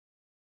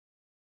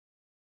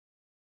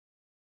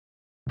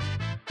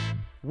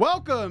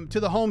Welcome to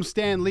the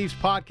Homestand Leafs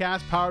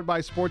podcast, powered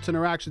by Sports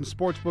Interaction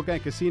Sportsbook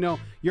and Casino,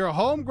 your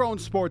homegrown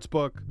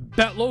sportsbook.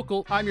 Bet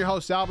local. I'm your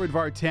host, Albert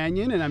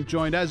Vartanian, and I'm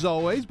joined, as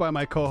always, by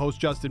my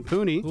co-host, Justin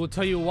Pooney. We'll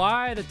tell you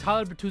why the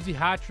Tyler Bertuzzi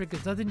hat trick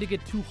is nothing to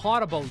get too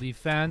hot about, Leaf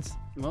fans.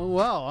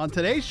 Well, on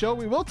today's show,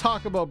 we will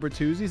talk about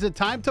Bertuzzi. Is it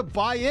time to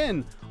buy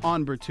in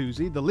on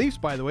Bertuzzi? The Leafs,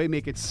 by the way,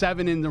 make it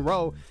 7 in a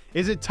row.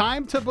 Is it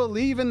time to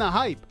believe in the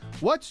hype?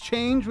 What's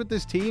changed with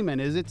this team,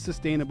 and is it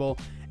sustainable?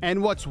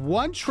 And what's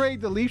one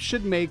trade the Leafs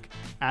should make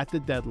at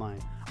the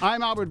deadline?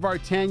 I'm Albert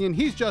Vartanian,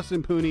 he's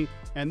Justin Pooney,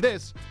 and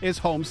this is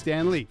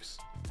Homestand Leafs.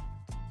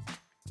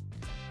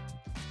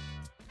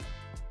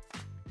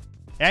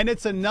 And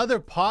it's another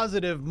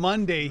positive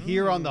Monday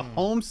here on the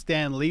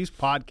Homestand Leafs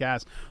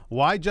podcast.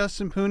 Why,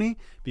 Justin Pooney?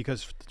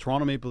 Because the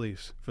Toronto Maple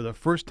Leafs, for the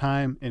first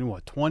time in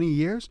 20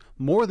 years?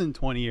 More than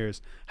 20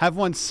 years, have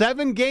won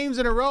 7 games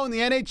in a row in the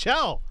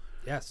NHL.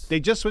 Yes. They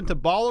just went to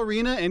Ball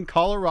Arena in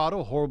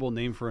Colorado, horrible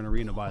name for an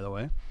arena, by the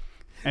way,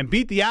 and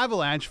beat the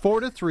Avalanche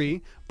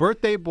 4-3.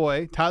 Birthday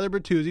boy Tyler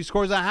Bertuzzi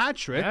scores a hat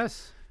trick.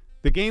 Yes.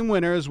 The game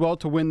winner as well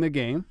to win the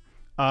game.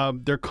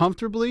 They're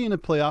comfortably in a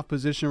playoff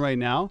position right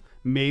now,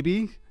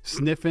 maybe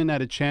sniffing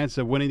at a chance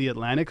of winning the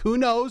Atlantic. Who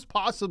knows?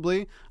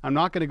 Possibly. I'm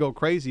not going to go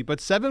crazy, but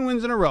 7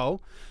 wins in a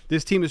row.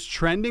 This team is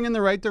trending in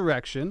the right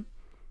direction.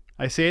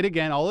 I say it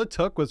again, all it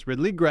took was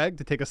Ridley Gregg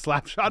to take a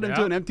slap shot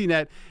into an empty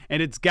net,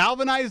 and it's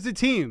galvanized the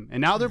team.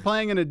 And now they're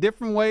playing in a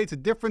different way. It's a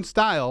different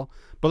style.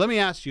 But let me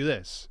ask you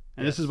this,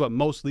 and this is what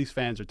most Leafs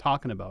fans are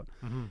talking about.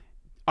 Mm-hmm.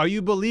 Are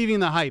you believing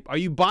the hype? Are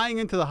you buying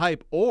into the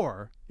hype?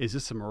 Or is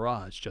this a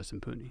mirage, Justin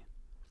Pooney?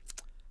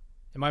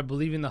 Am I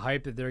believing the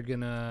hype that they're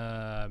going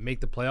to make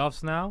the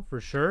playoffs now,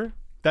 for sure?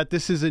 That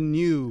this is a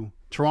new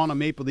Toronto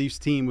Maple Leafs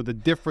team with a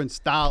different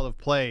style of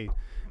play.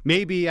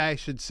 Maybe I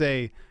should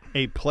say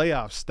a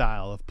playoff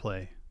style of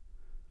play.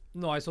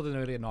 No, I still think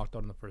they're going to get knocked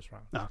out in the first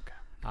round.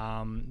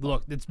 Okay.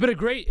 Look, it's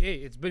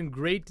been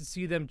great to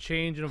see them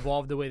change and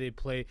evolve the way they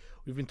play.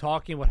 We've been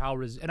talking about how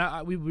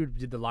we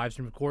did the live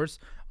stream, of course.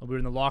 We were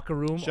in the locker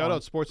room. Shout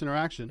out Sports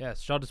Interaction.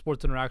 Yes, shout out to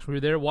Sports Interaction. We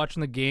were there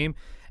watching the game,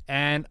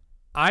 and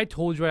I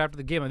told you right after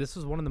the game, and this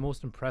is one of the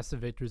most impressive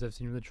victories I've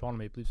seen from the Toronto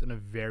Maple Leafs in a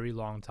very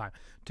long time.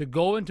 To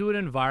go into an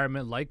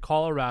environment like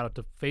Colorado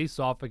to face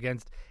off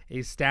against a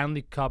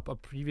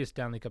previous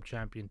Stanley Cup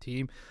champion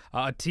team,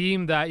 a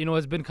team that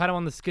has been kind of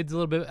on the skids a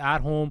little bit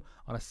at home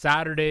on a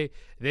Saturday.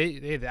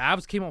 The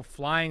Avs came out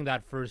flying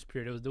that first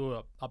period. They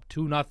were up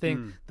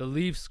 2-0. The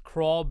Leafs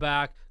claw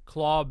back,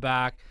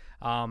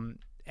 and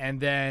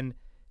then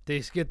they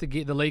get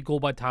the late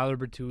goal by Tyler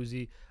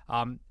Bertuzzi.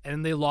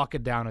 And they lock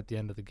it down at the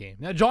end of the game.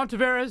 Now, John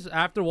Tavares,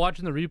 after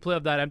watching the replay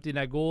of that empty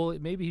net goal,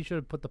 maybe he should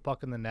have put the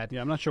puck in the net.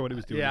 Yeah, I'm not sure what he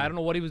was doing. I don't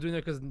know what he was doing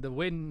there because the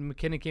way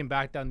McKinnon came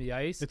back down the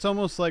ice. It's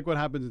almost like what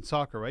happens in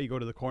soccer, right? You go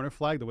to the corner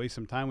flag to waste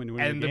some time when you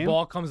win the game. And the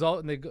ball comes out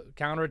and they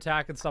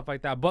counterattack and stuff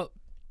like that. But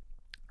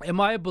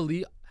am I a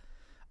believer?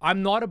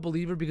 I'm not a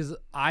believer because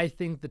I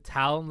think the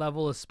talent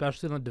level,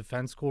 especially on the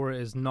defense core,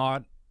 is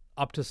not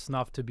up to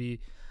snuff to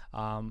be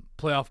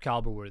playoff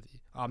caliber worthy.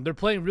 They're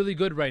playing really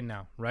good right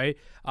now, right?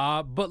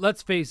 But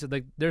let's face it,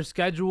 like their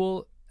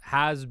schedule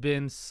has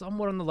been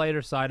somewhat on the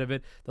lighter side of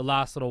it the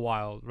last little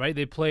while, right?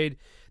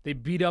 They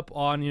beat up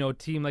on a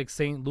team like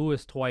St.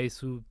 Louis twice,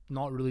 who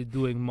not really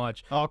doing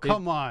much. Oh,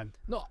 come on!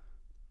 No,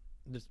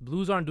 the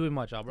Blues aren't doing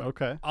much, Albert.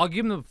 Okay, I'll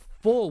give them the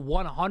full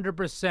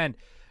 100%.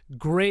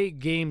 Great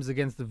games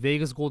against the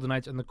Vegas Golden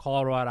Knights and the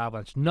Colorado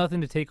Avalanche.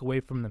 Nothing to take away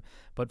from them,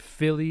 but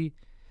Philly,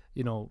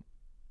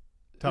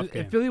 tough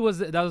game. Philly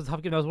was a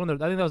tough game. That was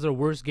I think that was their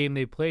worst game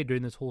they played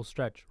during this whole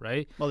stretch,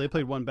 right? Well, they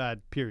played one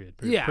bad period.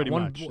 Pretty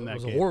much in that it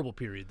was game. a horrible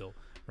period though,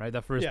 right?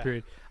 That first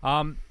period.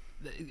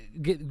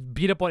 Get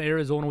beat up on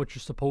Arizona, which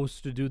you're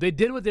supposed to do. They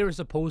did what they were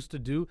supposed to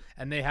do,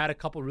 and they had a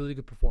couple really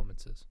good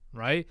performances,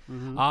 right?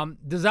 Mm-hmm.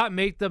 Does that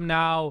make them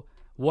now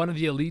one of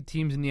the elite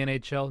teams in the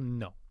NHL?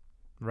 No,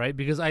 right?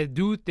 Because I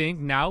do think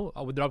now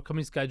with their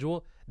upcoming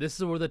schedule, this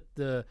is where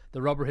the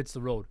rubber hits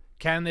the road.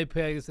 Can they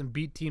play against and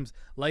beat teams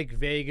like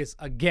Vegas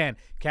again?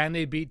 Can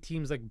they beat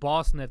teams like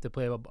Boston if they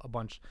play a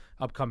bunch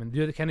upcoming?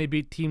 Can they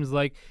beat teams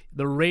like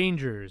the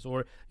Rangers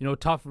or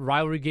tough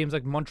rivalry games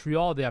like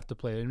Montreal they have to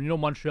play? And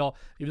Montreal,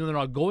 even though they're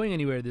not going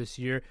anywhere this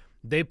year,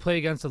 they play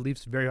against the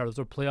Leafs very hard. Those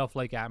are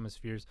playoff-like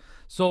atmospheres.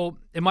 So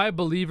am I a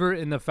believer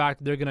in the fact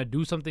that they're going to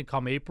do something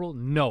come April?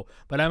 No.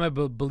 But I'm a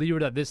believer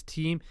that this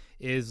team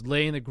is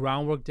laying the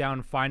groundwork down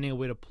and finding a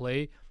way to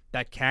play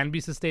that can be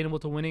sustainable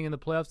to winning in the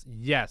playoffs?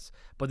 Yes.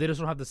 But they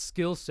just don't have the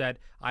skill set,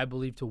 I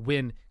believe, to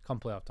win come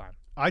playoff time.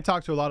 I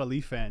talked to a lot of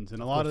Leaf fans,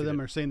 and a lot of them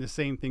are saying the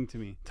same thing to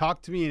me.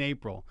 Talk to me in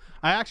April.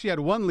 I actually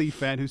had one Leaf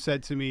fan who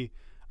said to me,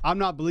 I'm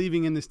not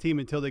believing in this team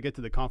until they get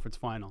to the conference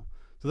final.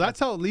 So that's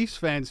how Leafs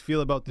fans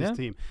feel about this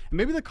team. And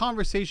maybe the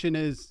conversation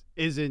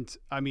isn't,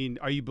 are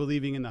you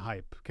believing in the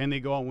hype? Can they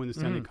go out and win the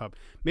Stanley Cup?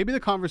 Maybe the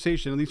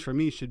conversation, at least for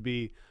me, should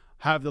be,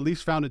 have the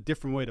Leafs found a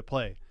different way to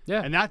play?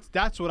 Yeah. And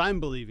that's what I'm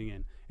believing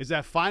in. Is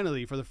that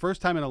finally, for the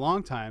first time in a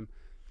long time,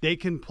 they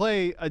can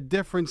play a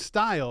different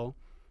style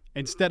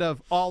instead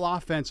of all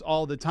offense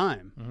all the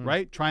time,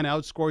 right? Trying to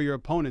outscore your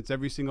opponents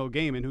every single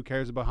game, and who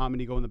cares about how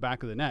many go in the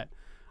back of the net.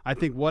 I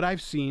think what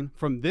I've seen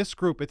from this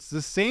group, it's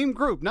the same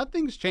group.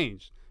 Nothing's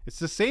changed. It's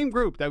the same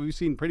group that we've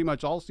seen pretty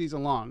much all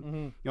season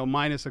long,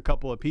 minus a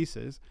couple of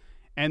pieces.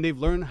 And they've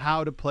learned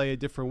how to play a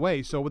different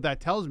way. So what that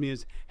tells me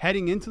is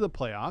heading into the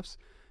playoffs,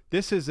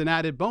 this is an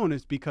added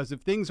bonus because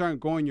if things aren't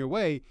going your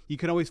way, you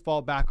can always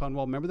fall back on,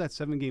 well, remember that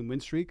 7-game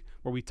win streak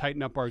where we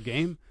tightened up our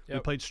game? Yep.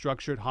 We played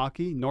structured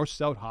hockey,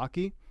 north-south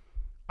hockey.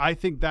 I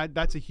think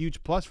that's a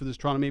huge plus for this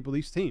Toronto Maple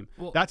Leafs team.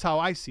 Well, that's how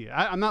I see it.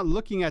 I'm not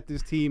looking at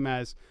this team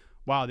as,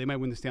 wow, they might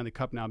win the Stanley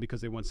Cup now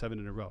because they won 7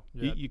 in a row.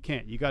 Yep. You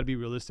can't. You got to be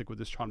realistic with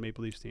this Toronto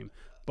Maple Leafs team.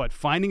 But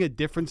finding a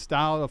different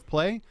style of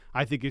play,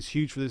 I think is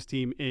huge for this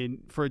team,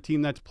 for a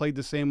team that's played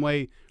the same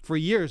way for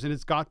years, and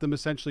it's got them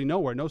essentially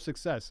nowhere, no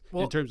success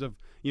in terms of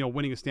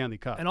winning a Stanley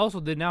Cup. And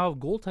also, they now have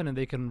goaltending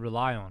they can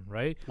rely on,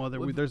 right? Well,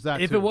 there's that.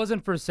 If it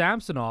wasn't for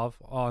Samsonov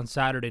on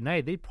Saturday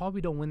night, they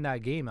probably don't win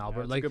that game,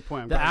 Albert. Yeah, that's a good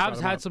point. The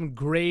Avs had some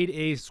grade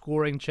A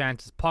scoring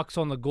chances, pucks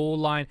on the goal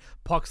line,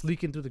 pucks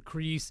leaking through the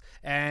crease,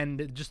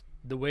 and just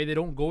the way they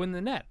don't go in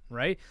the net,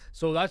 right?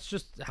 So that's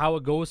just how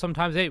it goes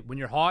sometimes. Hey, when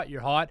you're hot,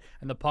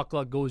 and the puck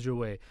luck goes your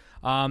way.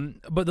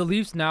 But the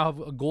Leafs now have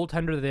a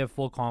goaltender that they have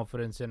full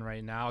confidence in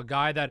right now, a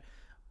guy that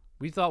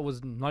we thought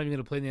was not even going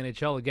to play in the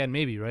NHL again,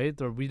 maybe,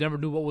 right? Or we never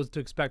knew what was to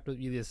expect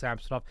with Ilya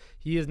Samsonov.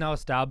 He has now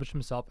established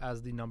himself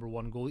as the number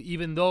one goalie,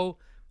 even though,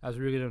 as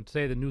we were going to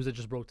say, the news that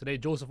just broke today,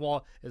 Joseph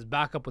Woll is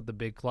back up with the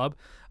big club.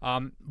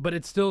 But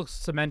it's still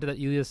cemented that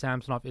Ilya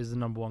Samsonov is the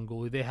number one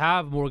goalie. They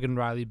have Morgan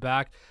Rielly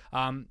back.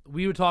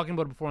 We were talking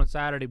about it before on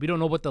Saturday. We don't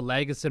know what the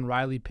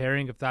Lagesson-Rielly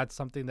pairing, if that's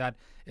something that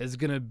is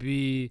going to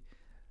be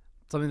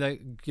something that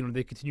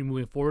they continue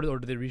moving forward, or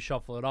do they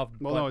reshuffle it off?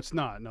 Well, no, it's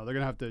not. No, they're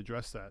going to have to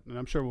address that. And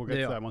I'm sure we'll get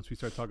to that once we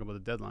start talking about the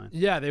deadline.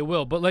 Yeah, they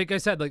will. But like I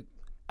said,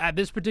 at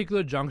this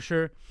particular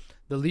juncture,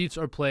 the Leafs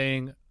are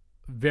playing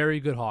very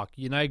good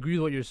hockey, and I agree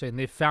with what you're saying.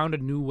 They found a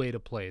new way to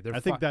play. I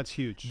think that's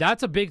huge.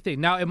 That's a big thing.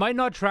 Now, it might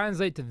not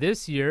translate to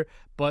this year,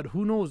 but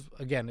who knows?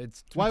 Again,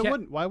 why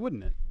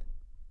wouldn't it?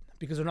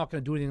 Because they're not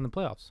going to do anything in the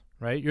playoffs,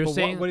 right? You're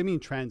saying what do you mean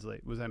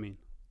translate? What does that mean?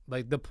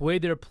 Like the way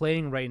they're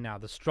playing right now,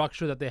 the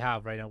structure that they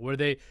have right now, where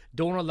they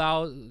don't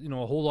allow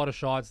a whole lot of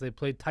shots. They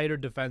play tighter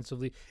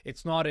defensively.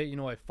 It's not a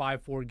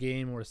 5-4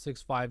 game or a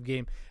 6-5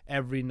 game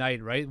every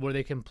night, right? Where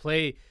they can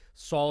play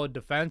solid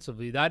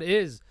defensively. That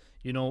is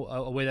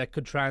a way that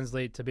could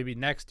translate to maybe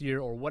next year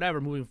or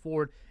whatever moving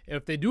forward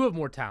if they do have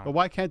more talent. But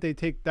why can't they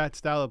take that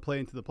style of play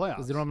into the playoffs?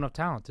 Because they don't have enough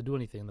talent to do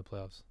anything in the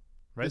playoffs,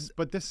 right?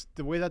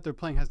 The way that they're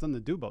playing has nothing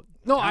to do about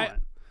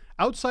talent.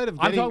 Outside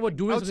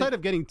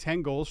of getting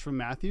 10 goals from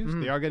Matthews,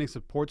 they are getting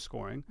support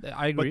scoring.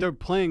 I agree. But they're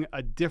playing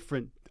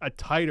a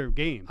tighter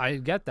game. I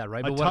get that,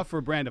 right? A tougher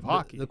brand of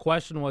hockey. The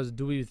question was,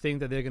 do we think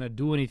that they're going to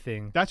do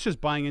anything? That's just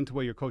buying into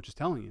what your coach is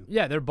telling you.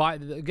 Yeah, they're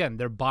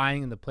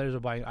buying, and the players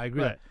are buying. I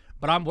agree. Right.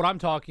 But what I'm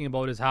talking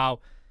about is how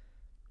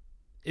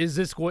is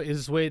this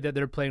way that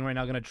they're playing right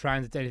now going to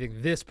translate to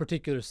anything this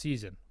particular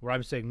season? Where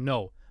I'm saying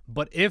no.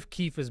 But if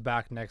Keefe is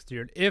back next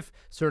year, and if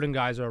certain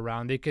guys are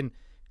around, they can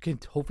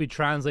hopefully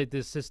translate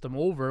this system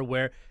over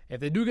where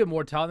if they do get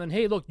more talent, then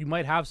hey, look, you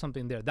might have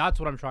something there. That's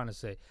what I'm trying to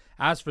say.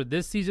 As for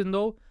this season,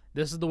 though,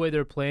 this is the way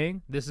they're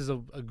playing. This is a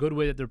good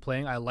way that they're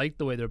playing. I like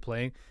the way they're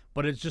playing,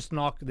 but it's just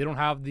not. They don't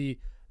have the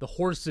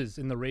horses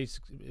in the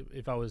race.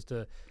 If I was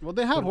to, well,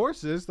 they have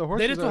horses. The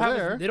horses are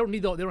there. They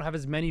don't have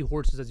as many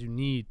horses as you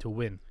need to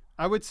win.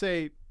 I would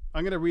say.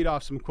 I'm going to read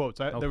off some quotes.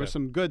 There was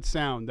some good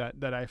sound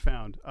that I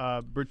found.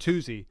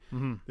 Bertuzzi,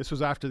 this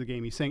was after the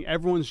game. He's saying,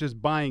 everyone's just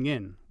buying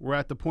in. We're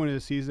at the point of the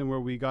season where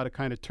we got to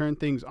kind of turn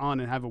things on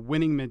and have a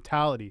winning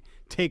mentality.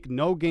 Take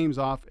no games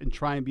off and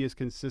try and be as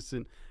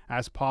consistent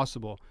as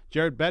possible.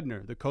 Jared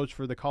Bednar, the coach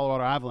for the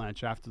Colorado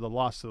Avalanche after the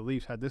loss to the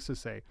Leafs, had this to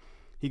say.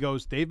 He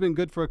goes, they've been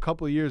good for a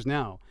couple of years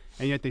now,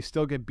 and yet they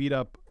still get beat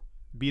up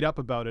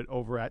about it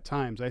over at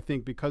times. I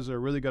think because they're a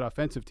really good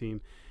offensive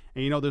team.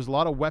 And, there's a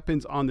lot of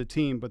weapons on the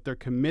team, but they're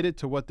committed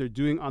to what they're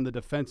doing on the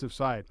defensive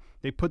side.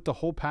 They put the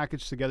whole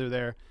package together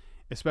there,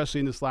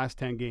 especially in this last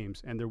 10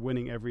 games, and they're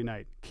winning every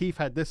night. Keefe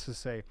had this to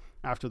say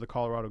after the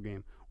Colorado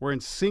game. We're in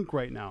sync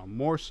right now,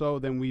 more so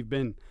than we've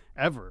been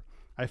ever.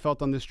 I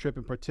felt on this trip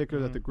in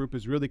particular that the group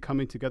is really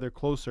coming together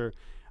closer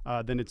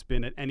than it's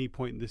been at any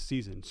point in this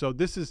season. So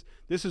this is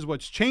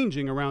what's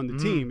changing around the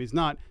team.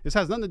 This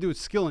has nothing to do with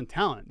skill and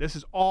talent. This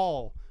is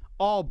all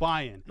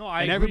buy-in. No,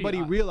 I and agree.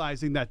 Everybody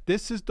realizing that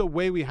this is the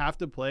way we have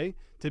to play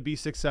to be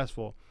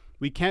successful.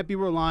 We can't be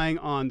relying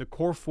on the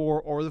core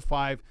 4 or the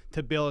 5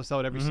 to bail us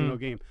out every single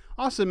game.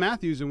 Austin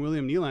Matthews and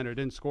William Nylander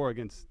didn't score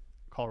against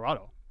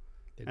Colorado,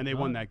 and they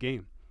won that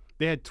game.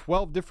 They had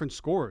 12 different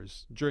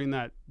scorers during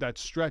that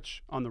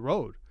stretch on the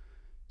road.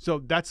 So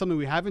that's something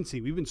we haven't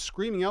seen. We've been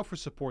screaming out for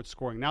support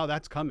scoring. Now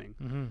that's coming.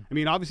 I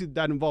mean, obviously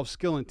that involves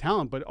skill and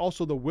talent, but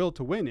also the will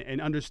to win and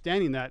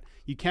understanding that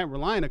you can't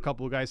rely on a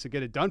couple of guys to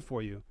get it done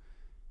for you.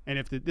 And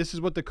if this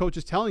is what the coach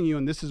is telling you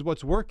and this is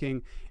what's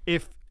working,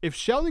 if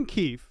Sheldon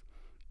Keefe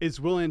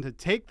is willing to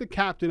take the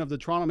captain of the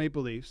Toronto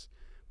Maple Leafs,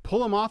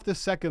 pull him off the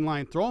second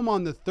line, throw him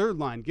on the third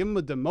line, give him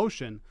a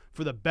demotion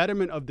for the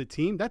betterment of the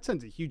team, that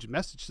sends a huge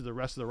message to the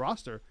rest of the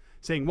roster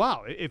saying,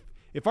 wow,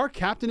 if our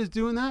captain is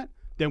doing that,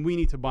 then we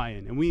need to buy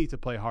in and we need to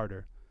play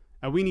harder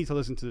and we need to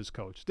listen to this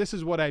coach. This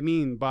is what I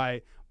mean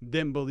by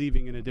them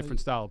believing in a different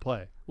style of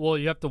play. Well,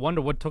 you have to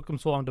wonder what took them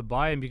so long to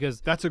buy him, because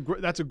that's a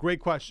great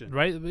question,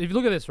 right? If you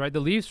look at this, right,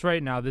 the Leafs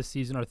right now this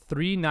season are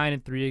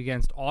 3-9-3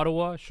 against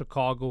Ottawa,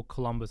 Chicago,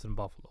 Columbus, and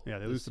Buffalo. Yeah,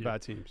 they lose to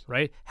bad teams,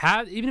 right?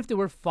 Even if they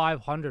were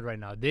 500 right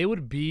now, they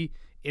would be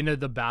in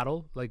the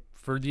battle like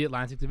for the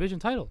Atlantic Division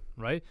title,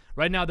 right?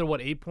 Right now they're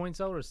 8 points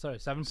out, or sorry,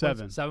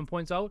 7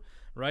 points out,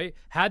 right?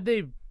 Had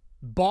they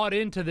bought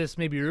into this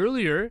maybe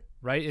earlier,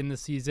 right, in the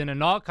season, and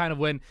not kind of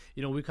when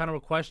we kind of were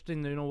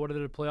questioning, what are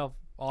the playoff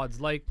odds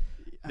like.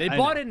 They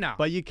bought in now.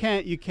 But you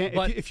can't.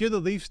 If you're the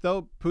Leafs,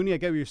 though, Pooney, I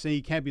get what you're saying.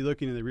 You can't be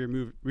looking in the rear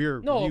view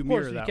mirror. No, of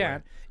course you that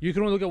can't. way. You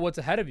can only look at what's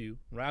ahead of you,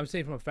 right? I'm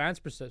saying from a fan's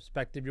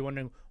perspective, you're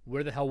wondering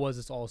where the hell was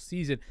this all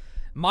season.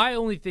 My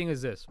only thing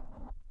is this: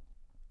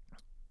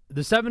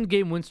 the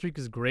 7-game win streak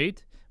is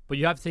great, but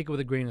you have to take it with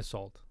a grain of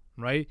salt,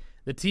 right?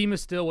 The team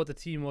is still what the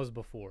team was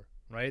before.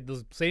 Right,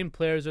 those same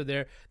players are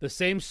there. The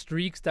same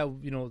streaks that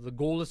the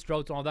goalless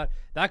droughts and all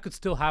that could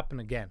still happen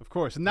again. Of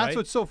course, and that's right?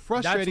 What's so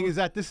frustrating is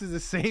that this is the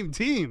same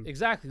team.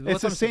 Exactly,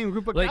 it's the same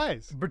group of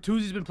guys.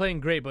 Bertuzzi's been playing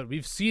great, but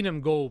we've seen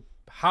him go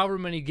however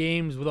many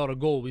games without a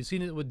goal. We've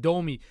seen it with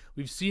Domi.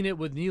 We've seen it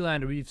with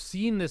Nylander. We've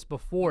seen this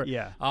before.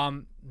 Yeah.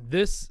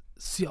 The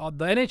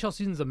NHL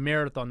season is a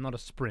marathon, not a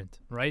sprint.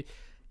 Right?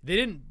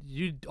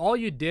 All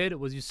you did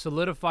was you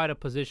solidified a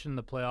position in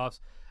the playoffs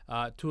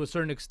to a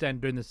certain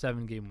extent during the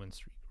 7-game win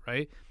streak.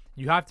 Right?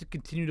 You have to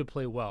continue to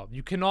play well.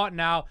 You cannot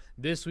now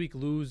this week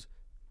lose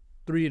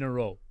 3 in a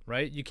row,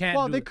 right? You can't.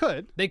 Well, they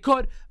could,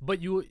 but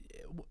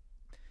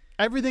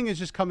everything is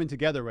just coming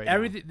together right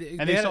now. And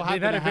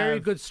they've had a very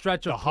good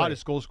stretch of the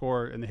hottest goal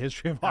scorer in the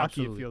history of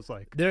hockey. It feels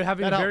like they're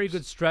having a very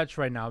good stretch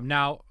right now.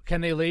 Now,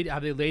 have they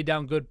laid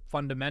down good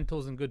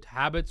fundamentals and good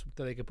habits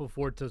that they can put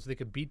forward so they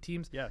can beat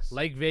teams? Yes.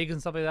 Like Vegas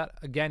and stuff like that.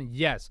 Again,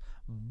 yes.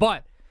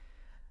 But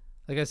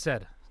like I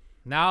said,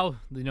 now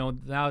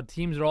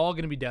teams are all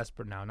going to be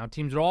desperate now. Now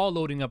teams are all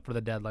loading up for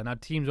the deadline. Now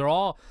teams are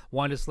all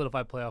wanting to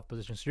solidify playoff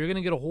positions. So you're going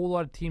to get a whole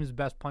lot of teams'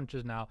 best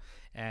punches now,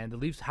 and the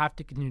Leafs have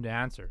to continue to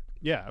answer.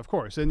 Yeah, of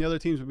course. And the other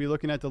teams will be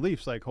looking at the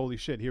Leafs like, holy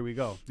shit, here we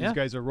go. These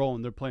guys are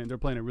rolling. They're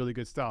playing a really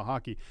good style of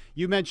hockey.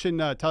 You mentioned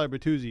Tyler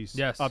Bertuzzi's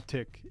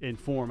uptick in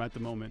form at the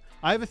moment.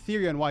 I have a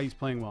theory on why he's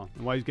playing well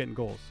and why he's getting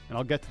goals, and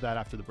I'll get to that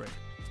after the break.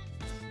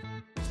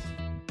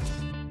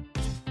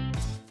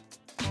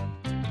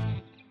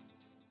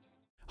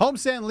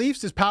 Homestand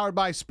Leafs is powered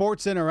by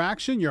Sports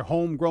Interaction, your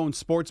homegrown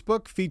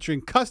sportsbook featuring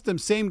custom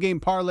same-game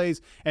parlays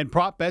and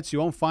prop bets you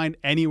won't find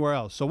anywhere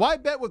else. So why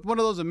bet with one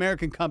of those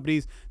American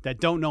companies that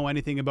don't know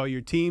anything about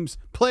your teams,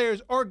 players,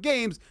 or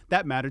games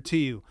that matter to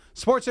you?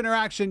 Sports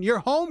Interaction, your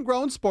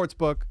homegrown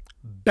sportsbook.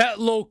 Bet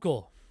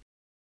local.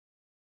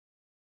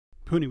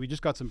 Pooney, we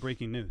just got some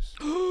breaking news.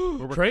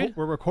 Trade?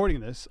 We're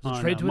recording this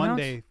on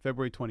Monday,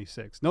 February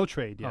 26th. No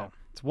trade yet. Oh.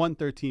 It's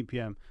 1:13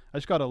 p.m. I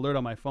just got an alert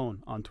on my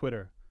phone on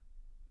Twitter,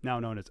 now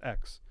known as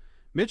X.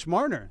 Mitch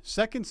Marner,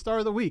 second star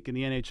of the week in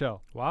the NHL.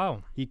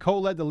 Wow. He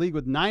co-led the league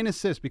with 9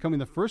 assists, becoming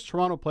the first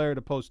Toronto player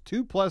to post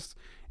 2+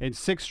 in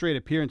 6 straight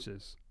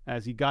appearances,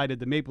 as he guided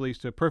the Maple Leafs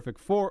to a perfect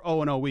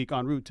 4-0-0 week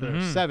en route to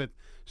their 7th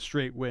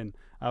straight win.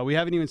 We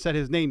haven't even said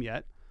his name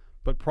yet,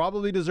 but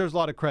probably deserves a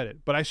lot of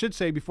credit. But I should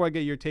say, before I get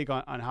your take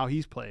on how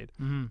he's played,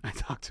 I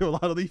talked to a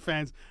lot of Leaf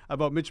fans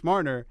about Mitch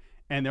Marner,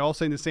 and they're all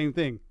saying the same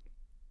thing.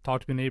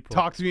 Talk to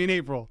me in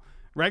April.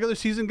 Regular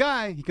season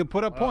guy, he can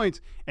put up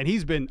points, and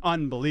he's been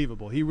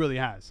unbelievable. He really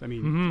has. I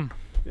mean,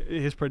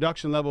 his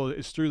production level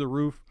is through the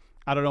roof.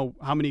 I don't know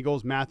how many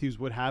goals Matthews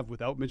would have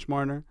without Mitch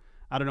Marner.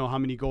 I don't know how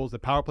many goals the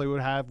power play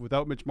would have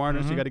without Mitch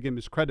Marner, so you got to give him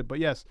his credit. But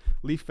yes,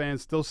 Leaf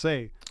fans still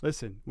say,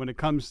 listen, when it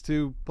comes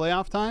to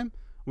playoff time,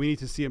 we need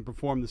to see him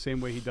perform the same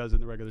way he does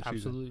in the regular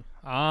season.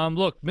 Absolutely.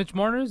 Look, Mitch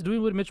Marner is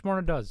doing what Mitch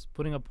Marner does,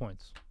 putting up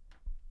points.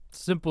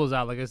 Simple as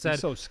that. Like I said,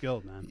 he's so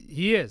skilled, man.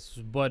 He is,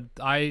 but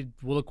I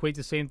will equate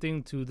the same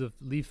thing to the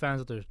Leaf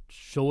fans that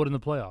show it in the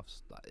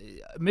playoffs.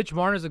 Mitch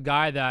Marner is a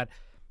guy that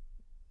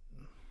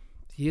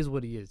he is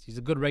what he is. He's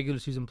a good regular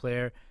season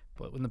player,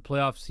 but in the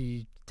playoffs,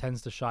 he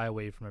tends to shy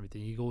away from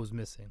everything. He goes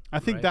missing. I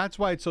think that's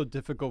why it's so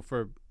difficult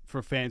for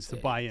fans to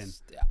buy in,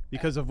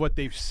 because of what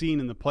they've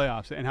seen in the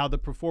playoffs and how the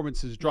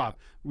performances drop.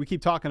 We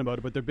keep talking about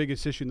it, but their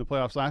biggest issue in the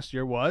playoffs last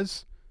year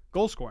was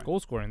goal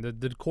scoring.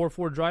 The core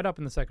four dried up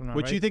in the second round.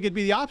 Which you think it'd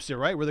be the opposite,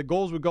 right? Where the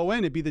goals would go in,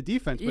 it'd be the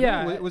defense. But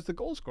no, it was the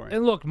goal scoring.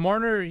 And look,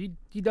 Marner,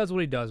 he does what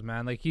he does,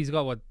 man. Like he's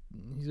got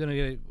he's gonna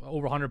get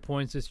over 100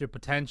 points this year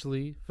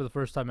potentially for the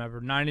first time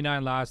ever.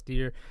 99 last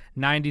year,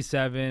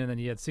 97, and then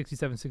he had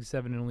 67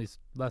 in only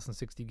less than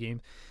 60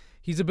 games.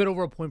 He's a bit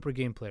over a point per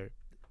game player.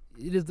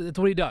 It's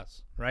what he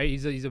does, right?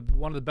 He's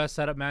one of the best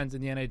setup mans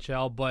in the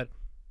NHL. But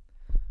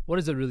what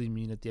does it really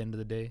mean at the end of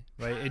the day,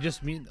 right? It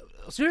just means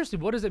seriously,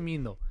 what does it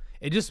mean though?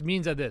 It just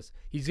means that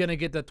he's going to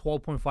get that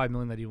 $12.5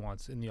 million that he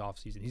wants in the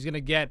offseason. He's going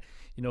to get,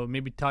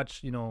 maybe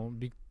touch,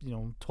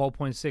 12.6,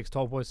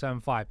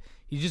 12.75.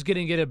 He's just going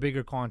to get a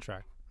bigger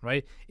contract,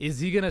 right? Is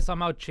he going to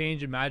somehow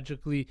change and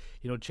magically,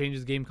 change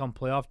his game come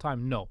playoff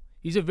time? No.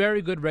 He's a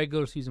very good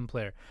regular season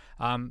player.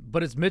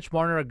 But is Mitch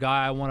Marner a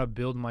guy I want to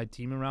build my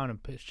team around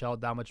and shell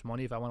out that much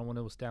money if I want to win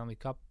a Stanley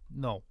Cup?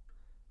 No,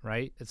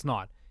 right? It's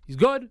not. He's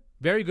good,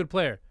 very good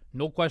player.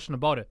 No question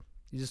about it.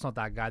 He's just not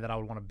that guy that I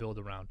would want to build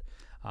around.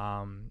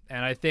 And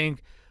I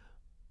think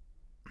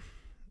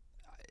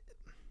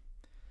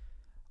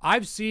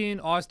I've seen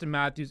Austin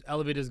Matthews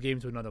elevate his game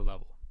to another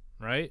level,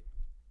 right?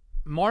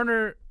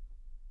 Marner,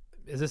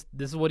 this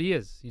is what he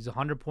is. He's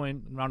around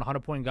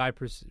 100-point guy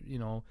per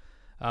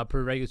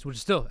regular, which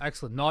is still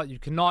excellent. You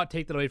cannot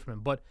take that away from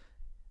him, but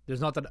there's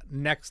not that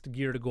next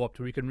gear to go up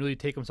to where he can really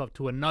take himself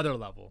to another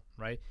level,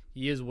 right?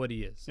 He is what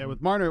he is. Yeah,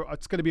 with Marner,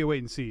 it's going to be a wait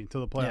and see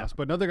until the playoffs. Yeah.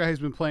 But another guy who's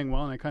been playing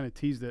well, and I kind of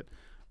teased it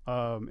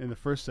in the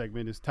first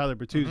segment, is Tyler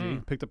Bertuzzi. Mm-hmm.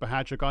 Picked up a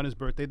hat trick on his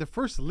birthday. The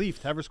first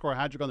Leaf to ever score a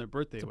hat trick on their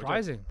birthday.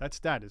 Surprising. That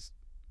stat is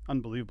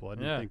unbelievable. I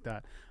didn't think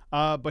that.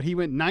 But he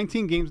went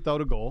 19 games without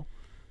a goal,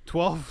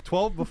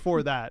 12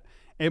 before that.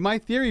 And my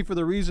theory for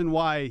the reason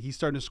why he's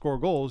starting to score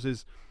goals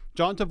is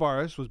John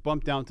Tavares was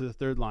bumped down to the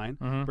third line.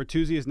 Mm-hmm.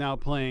 Bertuzzi is now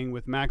playing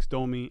with Max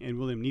Domi and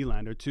William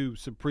Nylander, two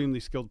supremely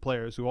skilled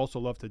players who also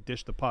love to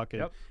dish the puck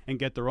and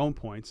get their own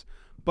points.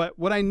 But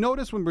what I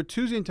noticed when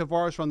Bertuzzi and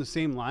Tavares are on the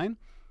same line,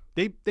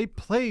 they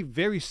play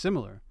very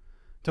similar.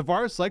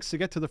 Tavares likes to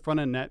get to the front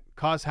of the net,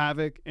 cause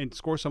havoc, and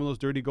score some of those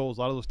dirty goals,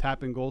 a lot of those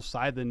tap-in goals,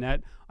 side the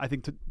net. I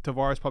think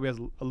Tavares probably has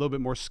a little bit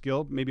more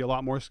skill, maybe a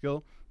lot more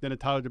skill than a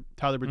Tyler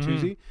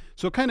Bertuzzi. Mm-hmm.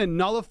 So it kind of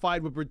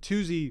nullified what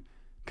Bertuzzi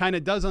kind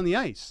of does on the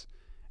ice.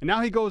 And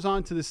now he goes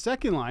on to the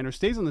second line, or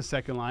stays on the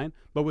second line,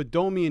 but with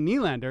Domi and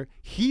Nylander,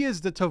 he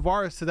is the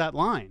Tavares to that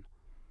line,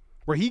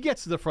 where he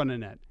gets to the front of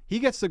the net. He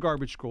gets the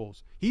garbage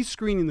goals. He's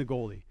screening the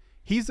goalie.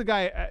 He's the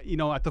guy,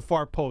 at the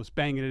far post,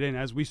 banging it in,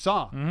 as we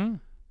saw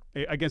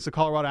against the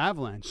Colorado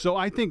Avalanche. So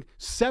I think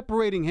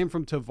separating him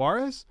from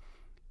Tavares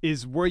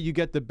is where you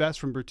get the best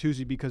from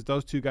Bertuzzi, because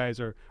those two guys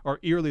are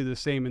eerily the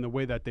same in the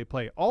way that they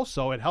play.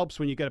 Also, it helps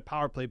when you get a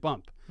power play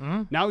bump.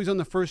 Mm-hmm. Now he's on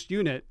the first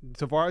unit.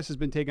 Tavares has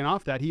been taken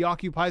off that. He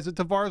occupies the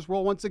Tavares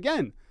role once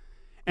again.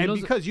 And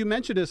because you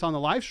mentioned this on the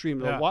live stream,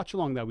 the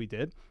watch-along that we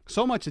did,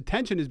 so much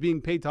attention is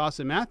being paid to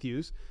Austin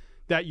Matthews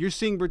that you're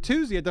seeing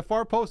Bertuzzi at the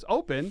far post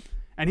open,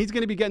 and he's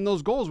going to be getting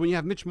those goals when you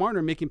have Mitch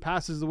Marner making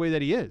passes the way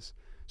that he is.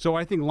 So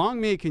I think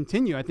long may it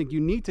continue. I think you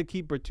need to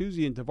keep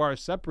Bertuzzi and Tavares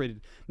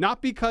separated,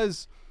 not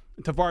because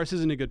Tavares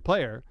isn't a good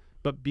player,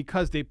 but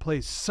because they play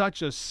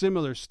such a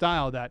similar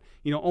style that,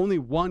 only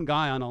one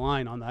guy on a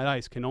line on that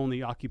ice can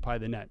only occupy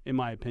the net, in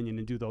my opinion,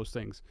 and do those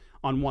things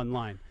on one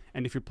line.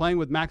 And if you're playing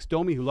with Max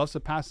Domi, who loves to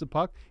pass the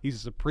puck, he's a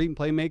supreme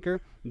playmaker.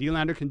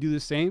 Nylander can do the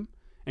same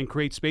and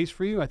create space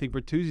for you. I think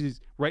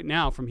Bertuzzi's right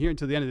now, from here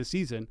until the end of the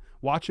season,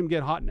 watch him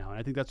get hot now. And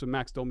I think that's what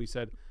Max Domi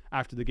said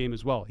after the game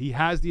as well. He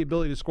has the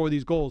ability to score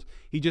these goals.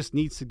 He just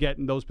needs to get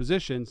in those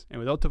positions. And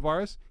without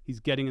Tavares, he's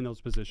getting in those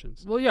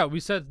positions. Well, yeah,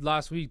 we said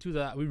last week, too,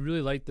 that we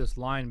really like this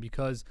line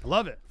because I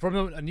love it. From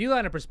a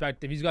Nylander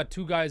perspective, he's got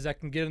two guys that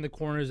can get in the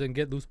corners and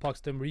get loose pucks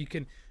to him where he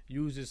can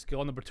use his skill.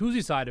 On the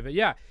Bertuzzi side of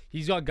it,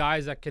 he's got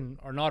guys that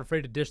are not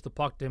afraid to dish the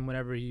puck to him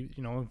whenever he,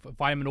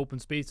 find him in open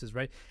spaces,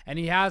 right? And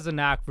he has a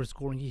knack for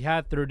scoring. He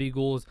had 30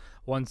 goals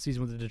one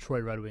season with the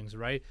Detroit Red Wings,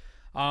 right?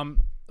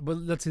 But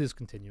let's see this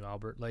continue,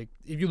 Albert. Like,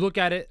 if you look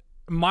at it,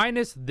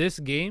 minus this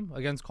game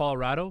against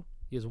Colorado,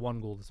 he has 1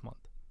 goal this month,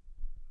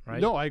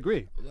 right? No, I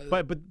agree.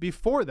 But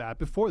before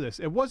this,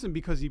 it wasn't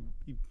because he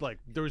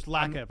there was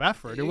lack of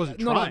effort. It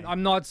wasn't trying. No,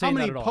 I'm not saying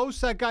that at all. How many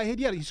posts that guy hit?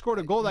 Yeah, he scored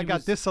a goal that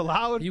got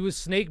disallowed. He was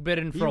snake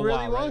bitten for a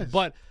while, right?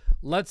 But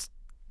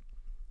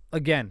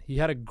again, he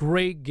had a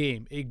great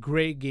game.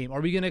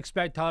 Are we going to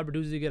expect Tyler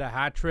Bertuzzi to get a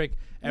hat trick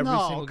every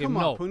single game?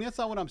 No, Pooney, that's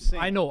not what I'm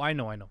saying. I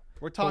know.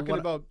 We're talking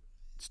about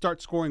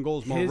start scoring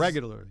goals more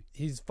regularly.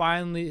 He's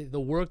finally, the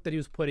work that he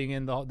was putting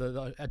in,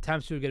 the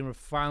attempts he was getting were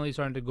finally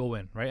starting to go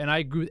in, right? And I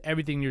agree with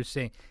everything you're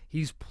saying.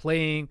 He's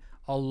playing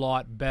a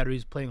lot better.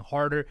 He's playing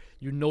harder.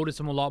 You notice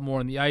him a lot more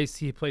on the ice.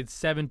 He played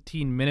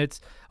 17 minutes,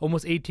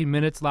 almost 18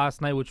 minutes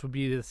last night, which would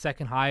be the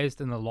second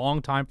highest in a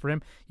long time for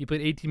him. He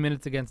played 18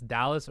 minutes against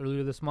Dallas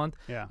earlier this month.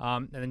 Yeah.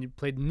 And then you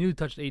played nearly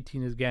touched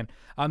 18 again.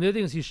 The other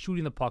thing is he's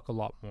shooting the puck a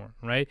lot more,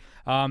 right?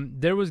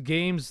 There was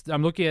games,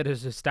 I'm looking at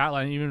his stat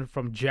line even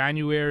from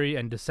January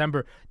and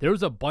December. There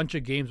was a bunch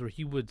of games where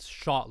he was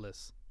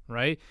shotless.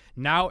 Right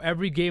now,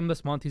 every game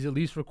this month, he's at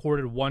least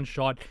recorded 1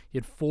 shot. He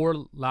had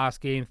 4 last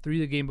game, 3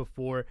 the game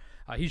before.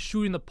 He's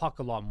shooting the puck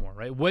a lot more,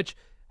 right? Which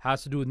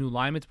has to do with new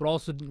alignments, but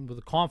also with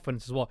the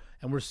confidence as well.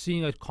 And we're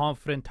seeing a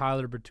confident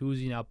Tyler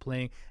Bertuzzi now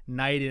playing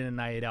night in and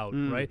night out,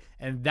 right?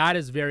 And that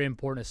is very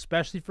important,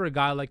 especially for a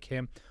guy like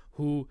him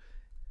who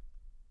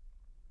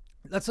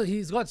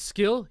he's got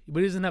skill, but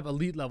he doesn't have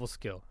elite level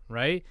skill,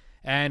 right?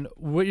 And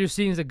what you're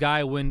seeing is a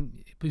guy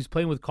when he's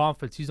playing with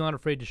confidence, he's not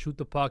afraid to shoot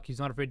the puck. He's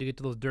not afraid to get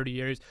to those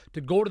dirty areas,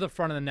 to go to the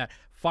front of the net,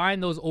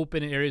 find those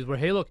open areas where,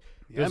 hey, look,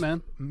 Yeah,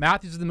 man.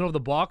 Matthews is in the middle of the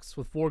box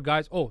with 4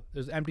 guys. Oh,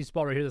 there's an empty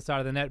spot right here, the side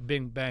of the net.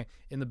 Bing, bang,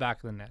 in the back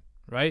of the net,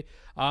 right?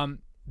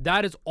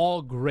 That is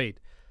all great,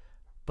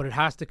 but it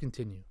has to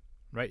continue,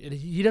 right?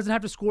 He doesn't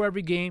have to score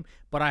every game,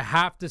 but I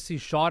have to see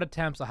shot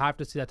attempts. I have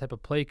to see that type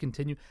of play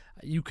continue.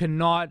 You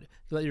cannot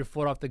let your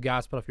foot off the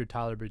gas pedal if you're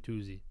Tyler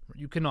Bertuzzi.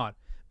 You cannot,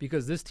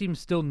 because this team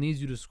still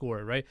needs you to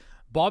score, right?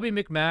 Bobby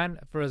McMahon,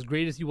 for as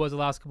great as he was the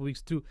last couple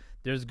weeks too,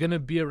 there's going to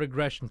be a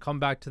regression, come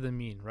back to the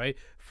mean, right?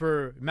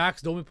 For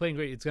Max Domi playing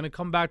great, it's going to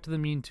come back to the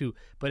mean too.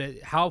 But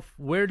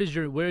where is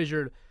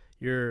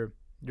your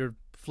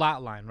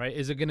flat line, right?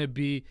 Is it going to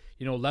be,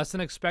 less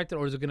than expected,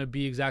 or is it going to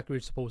be exactly where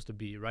it's supposed to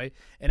be, right?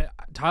 And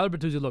Tyler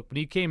Bertuzzi, look, when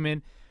he came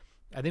in,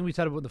 I think we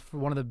said about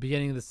one of the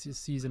beginning of the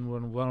season,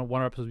 when one of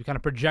our episodes, we kind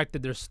of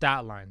projected their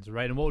stat lines,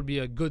 right? And what would be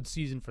a good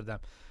season for them.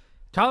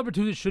 Tyler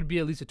Bertuzzi should be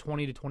at least a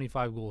 20 to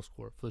 25 goal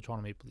scorer for the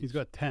Toronto Maple Leafs.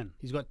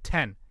 He's got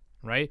 10,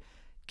 right?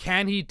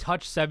 Can he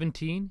touch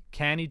 17?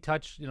 Can he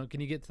touch, can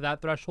he get to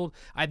that threshold?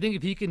 I think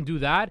if he can do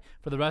that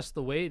for the rest of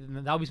the way,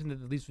 then that'll be something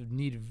that the Leafs would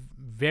need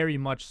very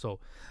much so.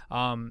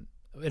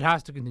 It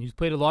has to continue. He's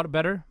played a lot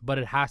better, but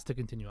it has to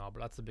continue, Albert.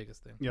 That's the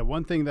biggest thing. Yeah,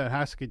 one thing that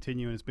has to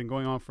continue, and it's been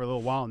going on for a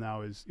little while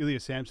now, is Ilya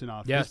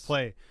Samsonov. Yes. His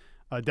play.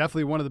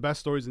 Definitely one of the best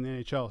stories in the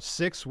NHL.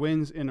 6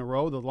 wins in a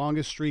row, the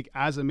longest streak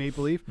as a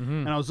Maple Leaf.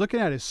 And I was looking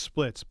at his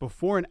splits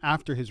before and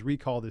after his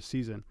recall this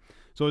season.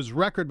 So his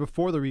record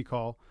before the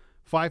recall,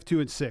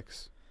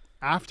 5-2-6.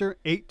 After,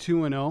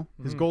 8-2-0.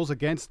 His goals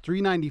against,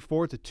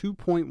 394 to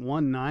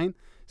 2.19.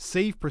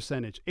 Save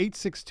percentage,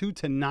 862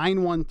 to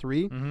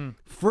 913.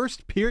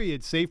 First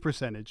period save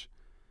percentage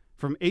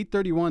from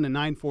 831 to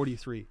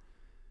 943.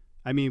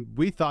 I mean,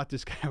 we thought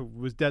this guy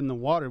was dead in the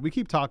water. We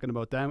keep talking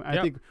about that.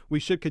 I think we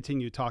should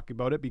continue talking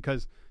about it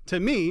because, to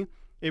me,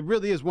 it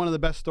really is one of the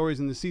best stories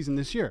in the season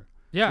this year.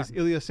 Yeah. This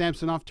Ilya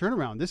Samsonov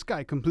turnaround. This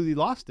guy completely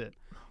lost it.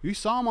 We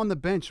saw him on the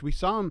bench. We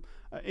saw him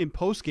in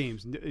post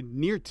games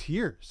near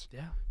tears.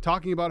 Yeah.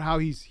 Talking about how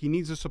he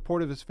needs the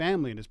support of his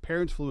family and his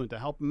parents flew in to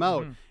help him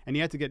out. And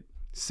he had to get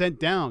sent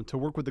down to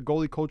work with the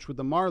goalie coach with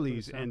the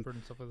Marlies and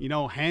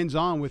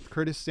hands-on with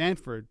Curtis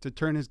Sanford to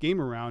turn his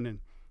game around. And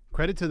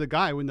credit to the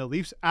guy, when the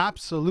Leafs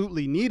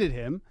absolutely needed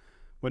him,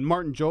 when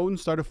Martin Jones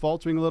started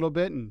faltering a little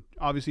bit and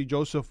obviously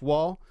Joseph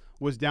Wall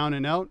was down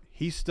and out,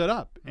 he stood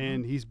up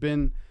and he's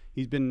been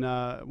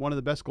one of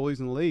the best goalies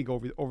in the league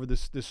over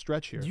this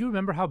stretch here. Do you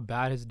remember how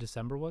bad his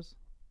December was?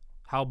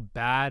 How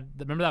bad?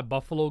 Remember that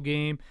Buffalo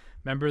game?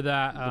 Remember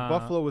that? The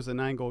Buffalo was a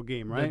 9-goal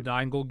game, right? The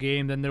 9-goal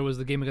game. Then there was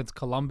the game against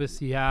Columbus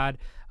he had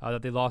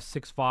that they lost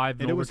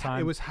 6-5 in overtime.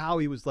 It was how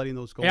he was letting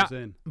those goals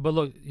in. But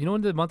look,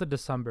 in the month of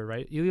December,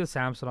 right? Ilya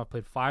Samsonov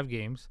played 5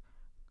 games.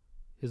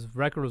 His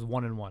record was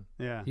 1-1.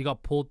 Yeah. He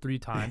got pulled 3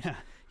 times.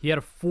 He had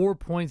a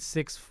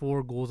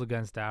 4.64 goals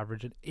against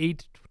average, an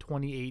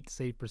 8.28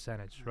 save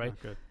percentage, right?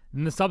 Not good.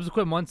 In the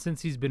subsequent months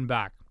since he's been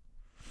back,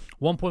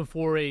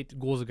 1.48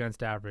 goals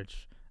against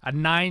average, a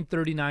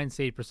 9.39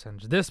 save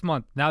percentage. This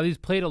month, now he's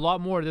played a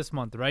lot more this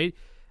month, right?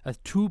 A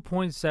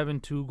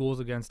 2.72 goals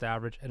against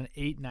average and an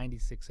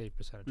 8.96 save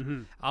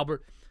percentage.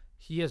 Albert,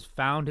 he has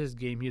found his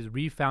game. He has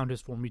refound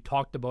his form. We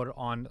talked about it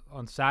on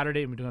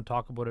Saturday, and we're going to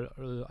talk about it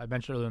earlier. I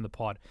mentioned earlier in the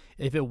pod.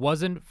 If it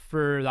wasn't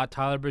for that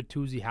Tyler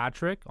Bertuzzi hat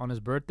trick on his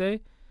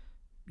birthday,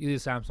 Ilya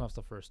Samsonov's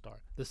the first star.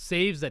 The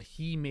saves that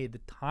he made,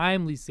 the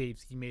timely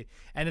saves he made.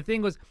 And the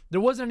thing was, there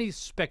wasn't any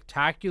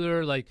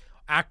spectacular,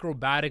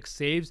 acrobatic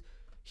saves.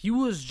 He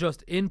was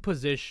just in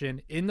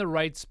position, in the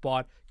right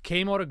spot,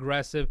 came out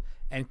aggressive,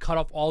 and cut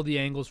off all the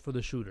angles for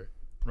the shooter,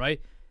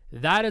 right?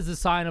 That is a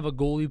sign of a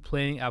goalie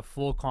playing at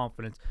full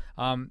confidence.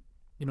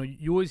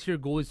 You always hear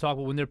goalies talk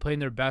about when they're playing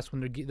their best, when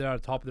they're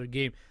at the top of their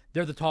game,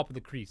 they're at the top of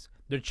the crease.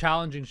 They're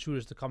challenging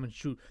shooters to come and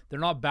shoot. They're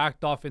not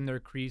backed off in their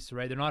crease,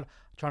 right? They're not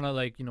trying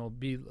to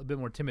be a bit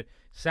more timid.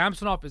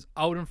 Samsonov is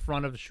out in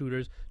front of the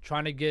shooters,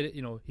 trying to get it.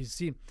 He's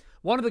seen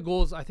one of the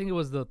goals. I think it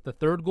was the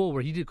third goal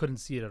where he couldn't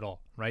see it at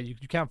all, right?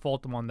 You can't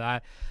fault him on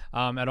that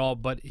at all.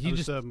 But he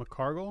just the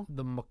Makar goal.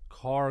 The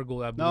Makar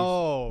goal, I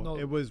believe. No,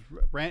 it was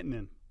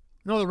Rantanen.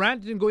 No, the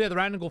Rantanen goal. Yeah, the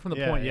Rantanen goal from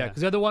the point. Yeah,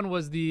 because the other one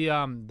was the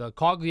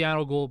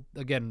Cogliano goal.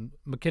 Again,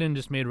 McKinnon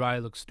just made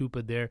Riley look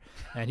stupid there,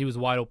 and he was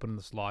wide open in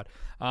the slot.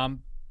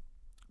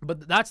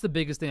 But that's the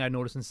biggest thing I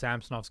noticed in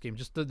Samsonov's game,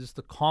 just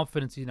the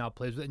confidence he now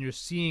plays with, and you're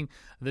seeing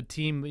the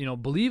team,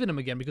 believe in him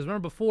again. Because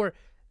remember before,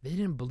 they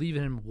didn't believe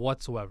in him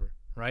whatsoever,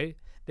 right?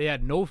 They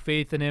had no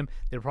faith in him.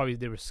 They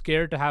were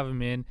scared to have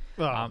him in.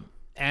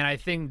 And I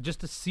think just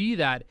to see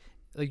that,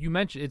 like you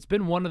mentioned, it's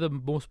been one of the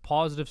most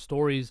positive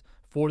stories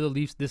for the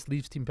Leafs, this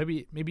Leafs team,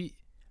 maybe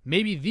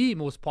the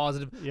most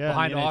positive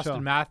behind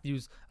Austin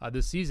Matthews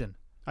this season.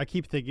 I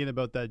keep thinking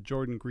about that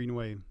Jordan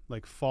Greenway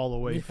fall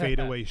away, fade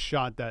away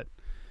shot that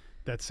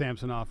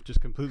Samsonov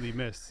just completely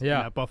missed in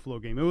that Buffalo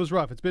game. It was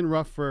rough. It's been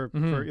rough for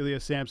Ilya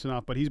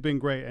Samsonov, but he's been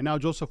great. And now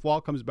Joseph Wall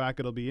comes back.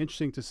 It'll be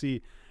interesting to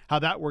see how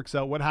that works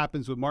out. What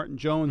happens with Martin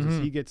Jones as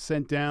he gets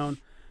sent down?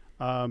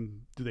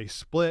 Do they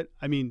split?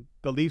 I mean,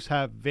 the Leafs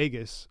have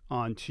Vegas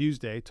on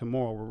Tuesday.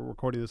 Tomorrow, we're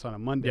recording this on a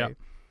Monday. Yeah.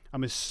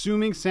 I'm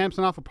assuming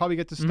Samsonov will probably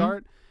get to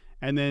start,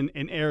 And then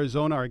in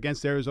Arizona or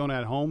against Arizona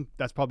at home,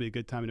 that's probably a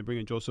good time to bring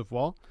in Joseph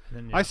Wall.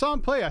 Then, I saw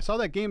him play. I saw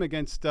that game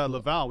against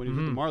Laval when he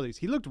was with the Marlies.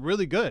 He looked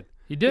really good.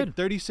 He did. Like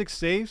 36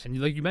 saves. And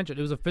like you mentioned,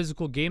 it was a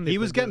physical game. He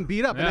was getting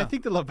beat up, and I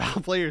think the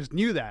Laval players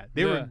knew that.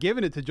 They were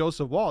giving it to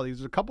Joseph Wall. There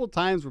was a couple of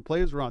times where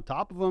players were on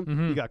top of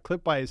him. He got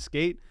clipped by his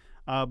skate,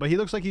 but he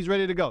looks like he's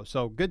ready to go.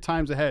 So good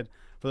times ahead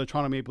for the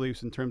Toronto Maple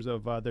Leafs in terms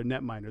of their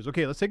net miners.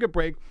 Okay, let's take a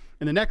break.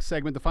 In the next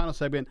segment, the final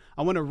segment,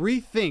 I want to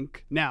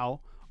rethink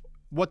now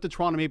what the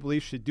Toronto Maple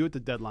Leafs should do at the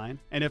deadline.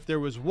 And if there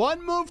was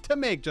one move to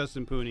make,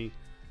 Justin Pooney,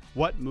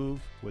 what move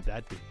would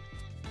that be?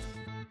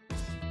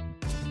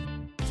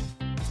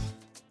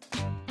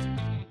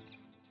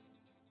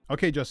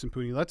 Okay, Justin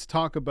Pooney, let's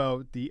talk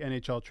about the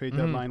NHL trade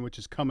deadline, which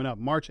is coming up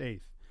March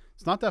 8th.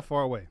 It's not that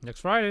far away.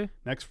 Next Friday.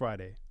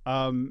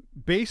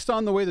 Based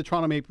on the way the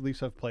Toronto Maple Leafs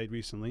have played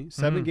recently,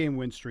 7-game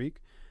win streak,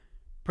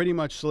 pretty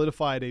much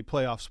solidified a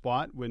playoff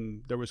spot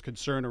when there was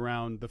concern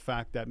around the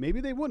fact that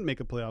maybe they wouldn't make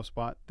a playoff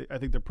spot. I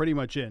think they're pretty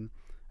much in.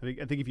 I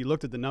think if you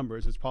looked at the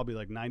numbers, it's probably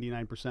like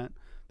 99%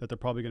 that they're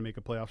probably going to make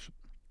the playoffs.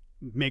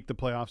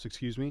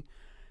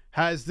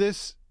 Has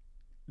this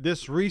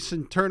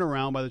recent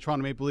turnaround by the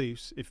Toronto Maple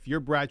Leafs, if you're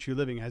Brad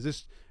Treliving, has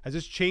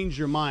this changed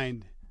your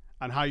mind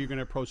on how you're going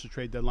to approach the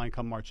trade deadline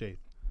come March 8th?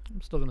 I'm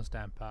still going to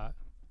stand pat.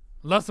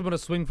 Unless I'm going to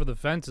swing for the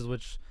fences,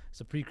 which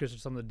is a precursor to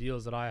some of the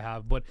deals that I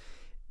have. But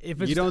if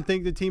it's you don't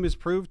think the team has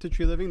proved to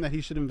Treliving that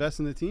he should invest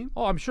in the team?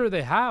 Oh, I'm sure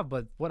they have,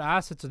 but what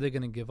assets are they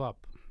going to give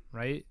up,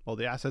 right? Well,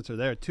 the assets are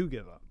there to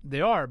give up. They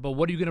are, but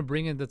what are you going to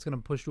bring in that's going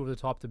to push you over the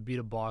top to beat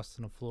a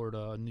Boston, a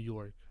Florida, a New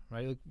York,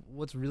 right? Like,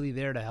 what's really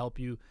there to help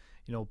you,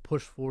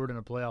 push forward in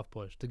a playoff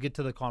push, to get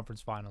to the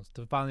conference finals,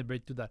 to finally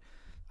break through that?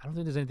 I don't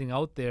think there's anything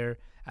out there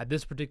at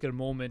this particular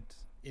moment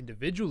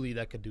individually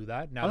that could do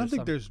that. Now, I don't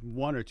think there's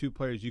one or two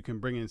players you can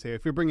bring in and say,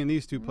 if you're bringing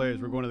these two players,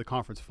 we're going to the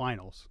conference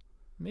finals.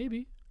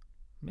 Maybe.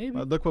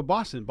 Look what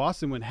Boston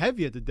went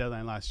heavy at the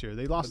deadline last year.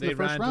 They lost in the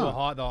first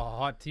round. The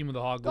hot team with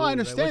the hot goals. No, I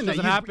understand that. Which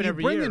doesn't happen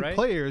every year,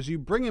 right? You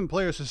bring in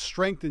players to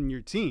strengthen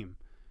your team.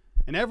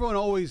 And everyone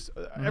always,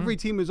 every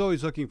team is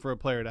always looking for a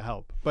player to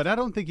help. But I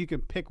don't think you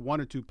can pick one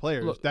or two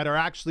players that are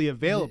actually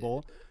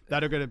available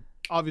that are going to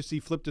obviously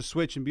flip the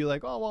switch and be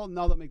like, oh, well,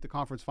 now they'll make the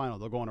conference final.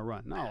 They'll go on a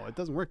run. No, it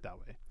doesn't work that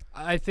way.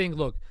 I think,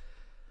 look,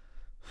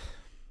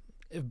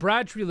 if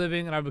Brad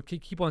Treliving, and I would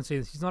keep on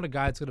saying this, he's not a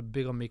guy that's going to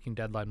big on making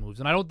deadline moves.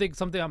 And I don't think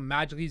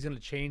magically he's going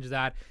to change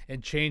that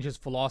and change his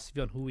philosophy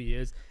on who he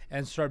is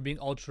and start being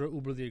ultra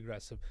uberly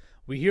aggressive.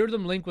 We hear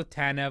them linked with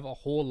Tanev a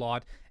whole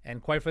lot,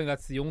 and quite frankly,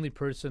 that's the only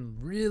person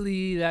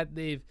really that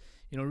they've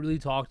really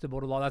talked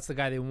about a lot. That's the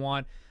guy they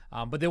want,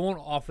 but they won't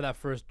offer that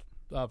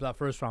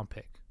first round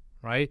pick,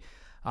 right?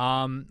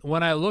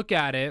 When I look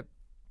at it,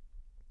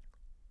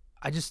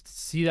 I just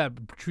see that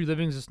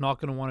Treliving's just not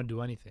going to want to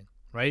do anything.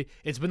 Right?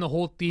 It's been the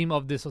whole theme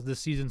of this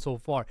season so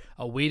far.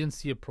 A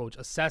wait-and-see approach.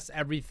 Assess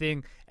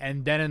everything,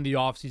 and then in the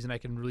offseason, I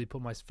can really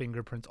put my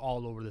fingerprints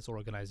all over this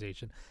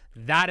organization.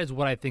 That is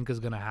what I think is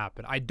going to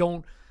happen. I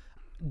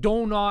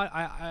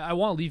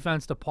want Leaf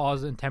fans to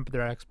pause and temper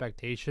their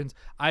expectations.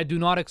 I do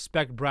not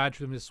expect Brad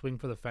Treliving to swing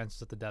for the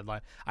fences at the deadline.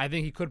 I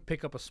think he could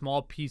pick up a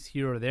small piece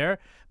here or there,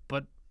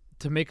 but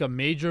to make a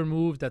major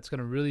move that's going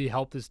to really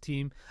help this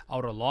team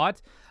out a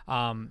lot,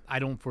 I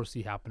don't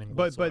foresee happening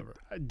whatsoever.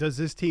 But does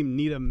this team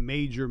need a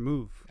major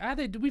move?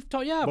 We've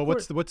talked. Yeah. But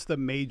what's the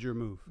major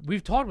move?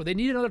 We've talked about. They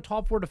need another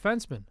top four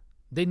defenseman.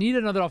 They need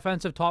another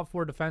offensive top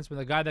four defenseman,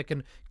 a guy that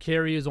can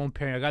carry his own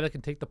pairing, a guy that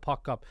can take the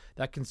puck up,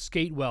 that can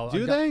skate well.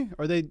 Do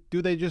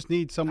they just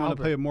need someone to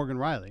play with Morgan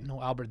Riley?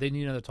 No, Albert. They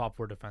need another top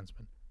four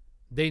defenseman.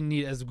 They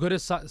need, as good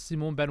as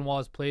Simon Benoit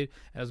has played,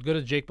 and as good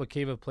as Jake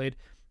McCabe have played.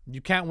 You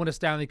can't win a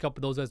Stanley Cup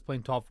with those guys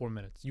playing top 4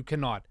 minutes. You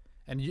cannot.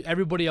 And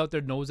everybody out there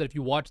knows that if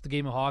you watch the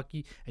game of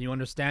hockey and you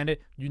understand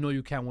it, you know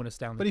you can't win a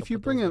Stanley Cup. But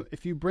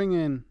if you bring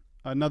in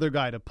another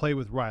guy to play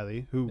with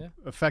Riley, who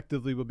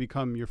effectively will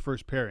become your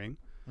first pairing,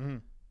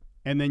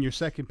 and then your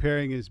second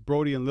pairing is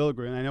Brody and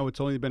Liljegren. I know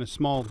it's only been a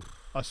small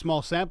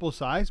sample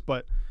size,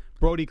 but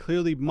Brody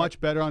clearly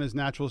much better on his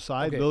natural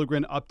side. Okay.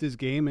 Liljegren upped his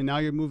game, and now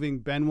you're moving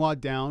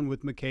Benoit down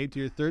with McCabe to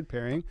your third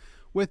pairing,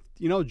 with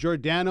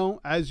Giordano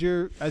as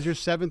your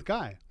seventh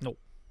guy. No,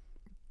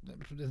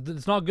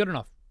 it's not good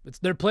enough.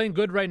 They're playing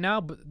good right now,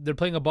 but they're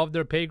playing above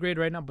their pay grade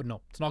right now. But no,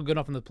 it's not good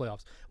enough in the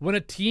playoffs. When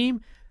a team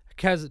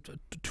has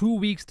 2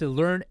 weeks to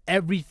learn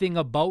everything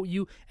about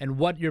you and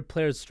what your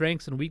players'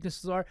 strengths and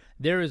weaknesses are,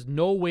 there is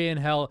no way in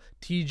hell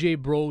TJ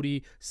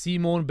Brody,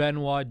 Simon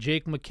Benoit,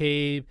 Jake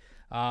McCabe,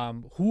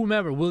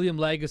 whomever, William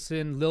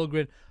Legason,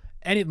 Liljegren,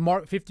 any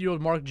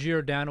 50-year-old Mark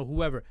Giordano,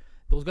 whoever.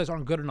 Those guys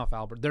aren't good enough,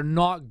 Albert. They're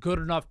not good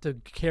enough to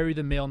carry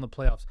the mail in the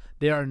playoffs.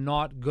 They are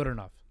not good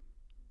enough.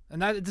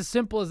 And it's as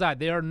simple as that.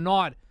 They are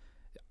not.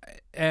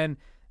 And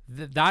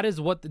that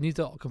is what needs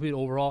to complete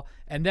overall.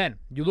 And then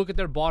you look at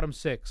their bottom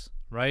six,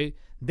 right?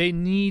 They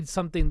need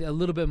something a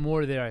little bit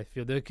more there, I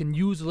feel. They can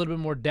use a little bit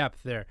more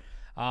depth there.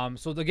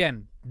 So,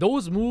 again,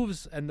 those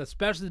moves, and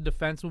especially the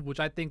defense move,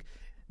 which I think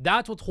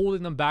That's what's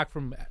holding them back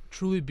from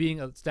truly being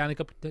a Stanley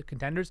Cup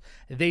contenders.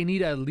 They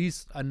need at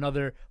least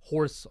another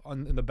horse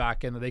in the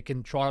back end that they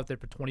can trot out there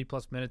for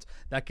 20-plus minutes,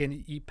 that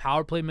can eat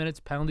power play minutes,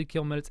 penalty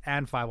kill minutes,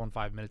 and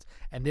 5-on-5 minutes,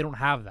 and they don't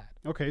have that.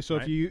 Okay, so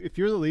if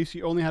you're the Leafs,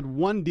 you only had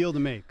one deal to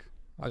make.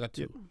 I got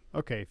two.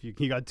 Okay, if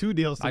you got 2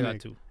 deals to make. I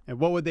got 2. And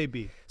what would they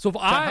be? So if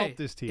help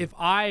this team?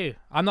 I'm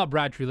not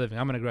Brad Treliving.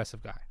 I'm an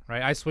aggressive guy,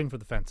 right? I swing for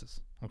the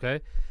fences,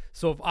 okay?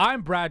 So if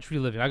I'm Brad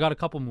Treliving, I got a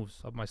couple moves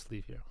up my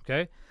sleeve here,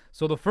 okay?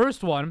 So the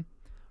first one,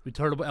 we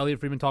heard about Elliot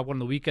Friedman talk about on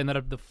the weekend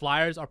that the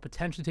Flyers are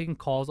potentially taking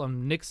calls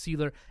on Nick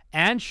Seeler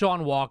and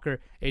Sean Walker,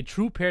 a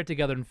true pair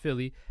together in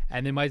Philly,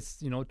 and they might,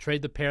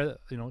 trade the pair,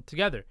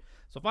 together.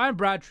 So if I'm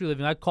Brad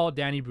Treliving, I call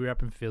Danny Briere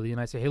up in Philly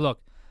and I say, hey, look,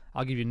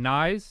 I'll give you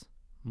Nyes,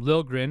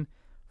 Liljegren,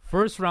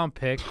 first-round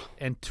pick,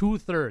 and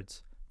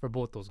 2/3 for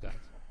both those guys.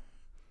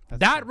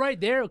 That right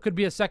there could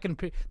be a second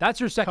pair. That's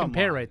your second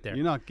pair right there.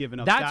 You're not giving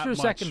up That's that your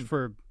much second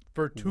for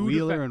two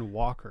Wheeler and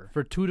Walker.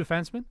 For 2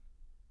 defensemen?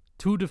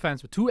 2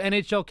 defensemen. 2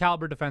 NHL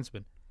caliber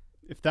defensemen.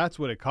 If that's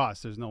what it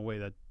costs, there's no way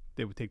that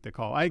they would take the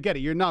call. I get it.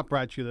 You're not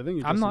Brad Treliving.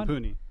 You're Justin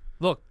Pooney.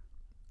 Look,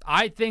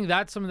 I think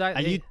that's some of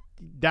that.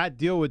 That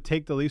deal would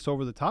take the Leafs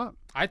over the top.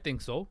 I think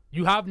so.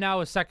 You have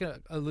now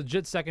a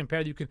legit second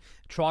pair that you can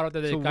trot out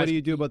there. So what do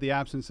you do about the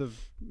absence of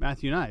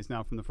Matthew Nyes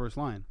now from the first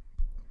line?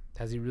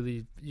 Has he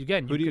really?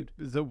 Again,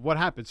 what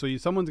happened? So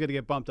someone's going to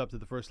get bumped up to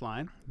the first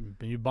line.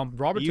 You bump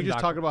Robertson. You just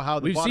talking about how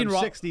the bottom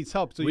 6 needs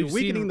help. So you're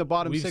weakening the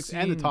bottom 6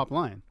 and the top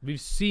line.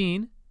 We've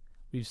seen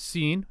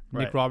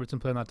Nick Robertson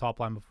play on that top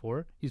line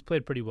before. He's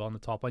played pretty well on the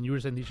top line. You were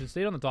saying he should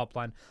stay on the top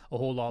line a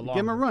whole lot longer.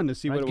 Give him a run to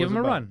see what it was about. Give him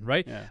a run,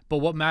 right? Yeah. But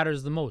what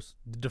matters the most?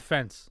 The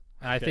defense.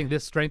 And I think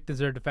this strengthens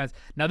their defense.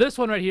 Now, this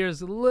one right here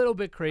is a little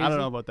bit crazy. I don't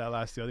know about that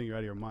last deal. I think you're out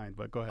of your mind,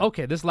 but go ahead.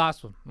 Okay, this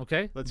last one,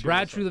 okay?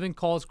 Brad Treliving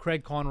calls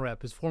Craig Conroy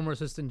up, his former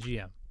assistant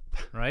GM,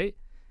 right?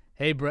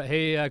 Hey,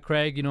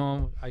 Craig,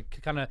 I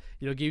kind of,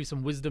 gave you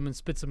some wisdom and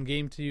spit some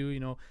game to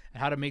you,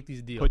 how to make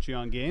these deals. Put you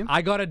on game?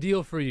 I got a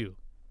deal for you.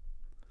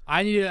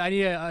 I need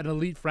an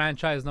elite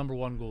franchise number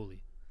 1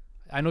 goalie.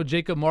 I know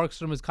Jacob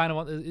Markstrom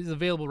is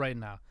available right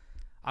now.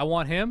 I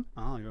want him.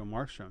 Oh, you're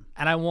Markstrom.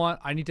 And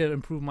I need to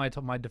improve my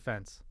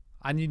defense.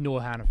 I need Noah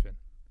Hannafin.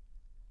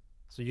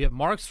 So you get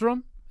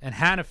Markstrom and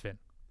Hannafin.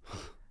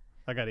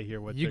 I got to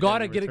hear what you got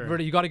to get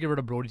rid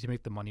of Brody to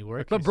make the money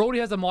work. Okay, but Brody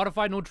has a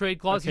modified no trade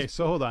clause. Okay,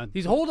 so hold on.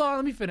 Hold on.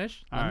 Let me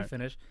finish.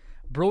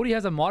 Brody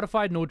has a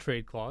modified no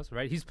trade clause,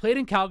 right? He's played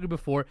in Calgary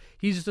before.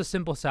 He's just a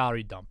simple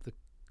salary dump. The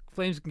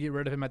Flames can get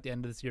rid of him at the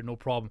end of this year, no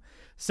problem.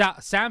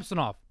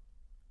 Samsonov,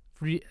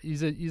 free. He's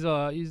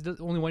the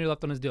only one you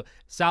left on his deal.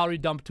 Salary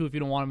dump too if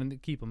you don't want him to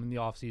keep him in the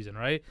offseason,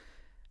 right?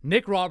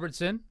 Nick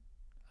Robertson,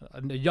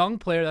 a young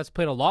player that's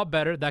played a lot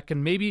better, that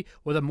can maybe,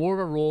 with a more of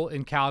a role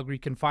in Calgary,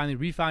 can finally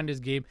refine his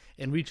game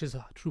and reach his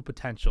true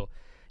potential.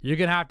 You're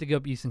going to have to give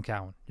up Easton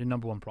Cowan, your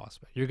number 1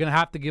 prospect. You're going to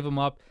have to give him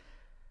up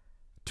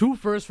 2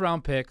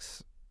 first-round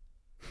picks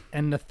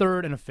and a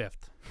 3rd and a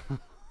 5th.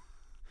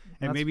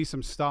 And maybe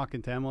some stock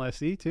into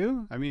MLSE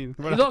too. I mean,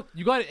 look,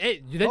 you got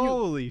it.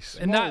 Holy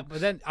smokes! But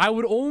then I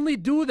would only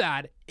do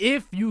that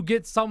if you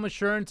get some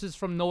assurances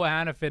from Noah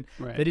Hannafin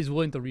that he's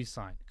willing to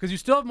re-sign. Because you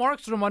still have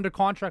Markstrom under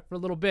contract for a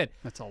little bit.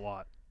 That's a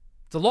lot.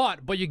 It's a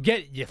lot, but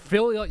you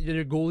fill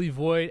your goalie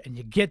void and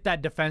you get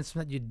that defenseman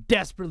that you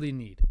desperately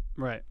need.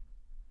 Right.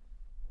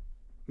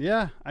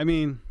 Yeah, I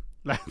mean,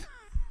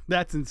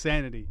 that's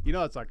insanity. You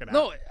know it's not gonna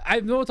happen. No,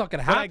 I know it's not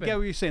gonna happen. But I get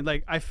what you're saying.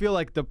 Like, I feel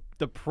like the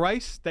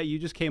price that you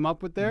just came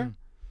up with there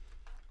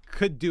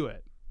could do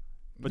it.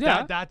 But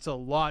that's a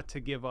lot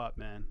to give up,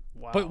 man.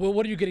 Wow. But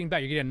what are you getting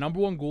back? You're getting a number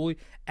 1 goalie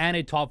and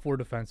a top 4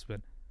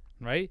 defenseman,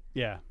 right?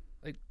 Yeah.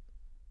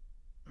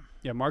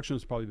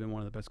 Markstrom's probably been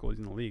one of the best goalies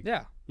in the league.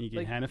 Yeah. And you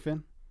get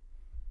Hannafin.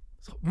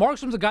 So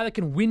Markstrom's a guy that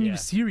can win you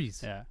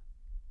series. Yeah.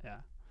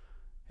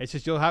 It's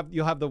just you'll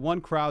have the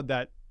one crowd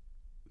that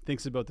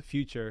thinks about the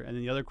future, and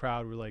then the other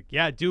crowd were like,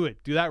 "Yeah, do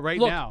it, do that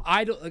now."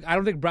 I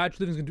don't think Brad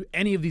Treliving's gonna do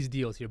any of these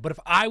deals here. But if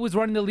I was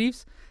running the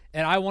Leafs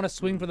and I want to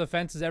swing for the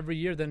fences every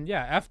year, then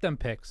f them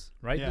picks,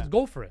 right? Yeah. Let's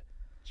go for it.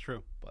 It's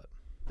true, but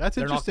that's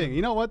interesting.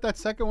 You know what? That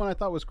second one I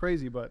thought was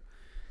crazy, but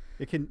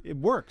it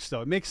works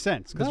though. It makes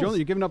sense because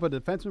you're giving up a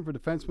defenseman for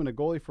defenseman, a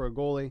goalie for a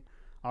goalie.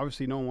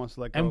 Obviously, no one wants to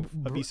let go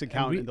of Easton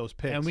Cowan in those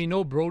picks. And we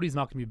know Brody's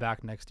not gonna be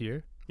back next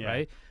year,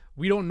 right?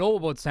 We don't know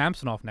about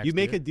Samsonov next year. You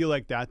make a deal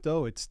like that,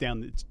 though, it's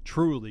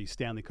truly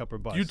Stanley Cup or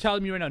bust. You tell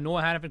me right now,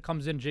 Noah Hannafin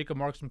comes in, Jacob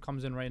Markstrom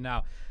comes in right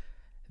now.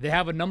 They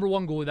have a number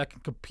 1 goalie that can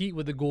compete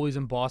with the goalies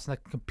in Boston,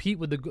 that can compete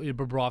with the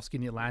Bobrovsky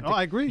in the Atlantic. Oh,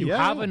 I agree. You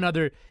have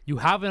another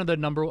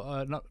number.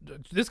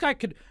 This guy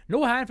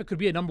Noah Hannafin could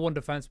be a number 1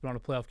 defenseman on a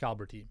playoff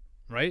caliber team,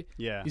 right?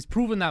 Yeah. He's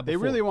proven that before.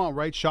 They really want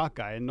right shot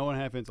guy, and Noah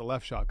Hannafin's a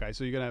left shot guy.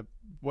 So you're gonna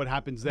what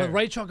happens there? But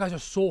right shot guys are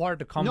so hard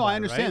to come by. No, I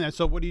understand that.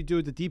 So what do you do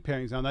with the deep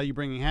pairings now? Now you're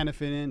bringing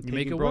Hannafin in,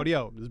 taking Brody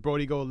out. Does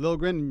Brody go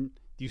Liljegren?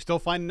 Do you still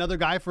find another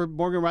guy for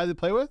Morgan Riley to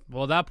play with?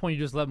 Well, at that point,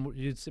 you just let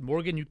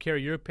Morgan, you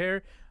carry your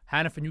pair.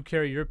 Hannafin, you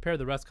carry your pair.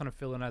 The rest kind of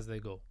fill in as they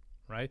go,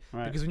 right?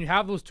 Because when you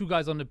have those two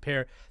guys on the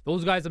pair,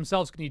 those guys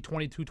themselves can need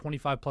 22,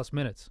 25 plus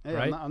minutes, hey,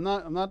 right? I'm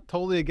not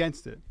totally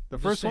against it. The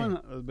first one,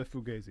 a bit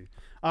fugazi.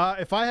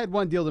 If I had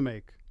one deal to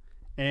make,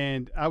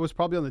 and I was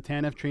probably on the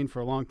Tanev train for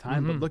a long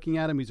time, but looking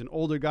at him, he's an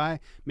older guy,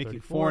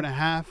 making 34.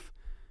 4.5,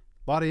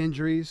 a lot of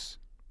injuries.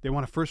 They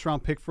want a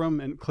first-round pick from him,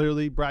 and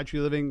clearly Brad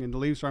Treliving and the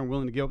Leafs aren't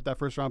willing to give up that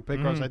first-round pick,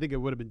 or else I think it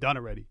would have been done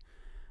already.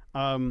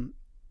 I'm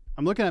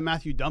looking at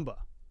Matthew Dumba.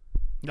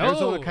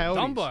 Arizona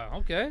Coyotes. Dumba,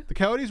 okay. The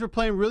Coyotes were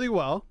playing really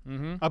well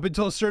up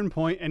until a certain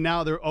point, and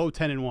now they're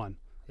 0-10-1.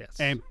 Yes.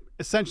 And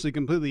essentially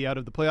completely out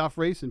of the playoff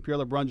race. And Pierre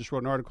LeBrun just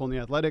wrote an article in The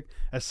Athletic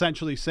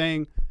essentially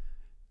saying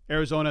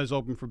Arizona is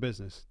open for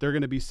business. They're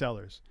going to be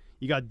sellers.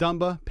 You got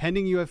Dumba,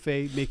 pending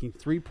UFA, making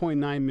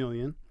 $3.9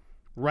 million,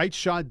 right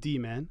shot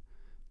D-man,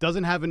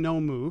 doesn't have a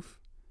no move,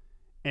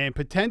 and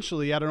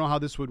potentially, I don't know how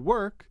this would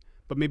work,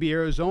 but maybe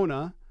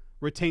Arizona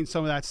retains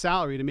some of that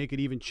salary to make it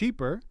even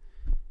cheaper.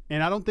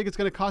 And I don't think it's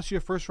going to cost you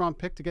a first-round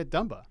pick to get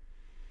Dumba.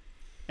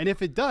 And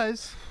if it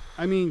does,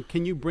 I mean,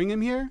 can you bring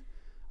him here,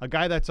 a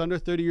guy that's under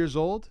 30 years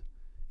old,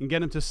 and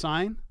get him to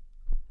sign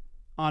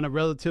on a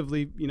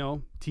relatively,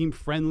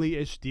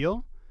 team-friendly-ish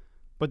deal?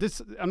 But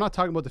this, I'm not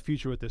talking about the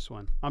future with this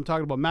one. I'm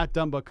talking about Matt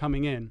Dumba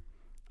coming in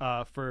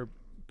for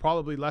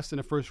probably less than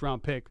a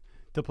first-round pick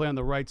to play on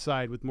the right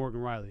side with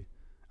Morgan Riley.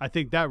 I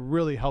think that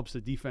really helps the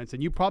defense.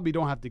 And you probably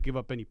don't have to give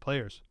up any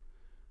players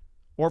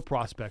or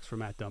prospects for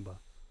Matt Dumba,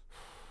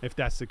 if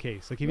that's the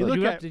case. Like if you look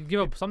you at, have to give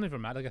up something for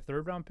Matt, like a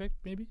third-round pick,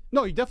 maybe.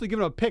 No, you definitely give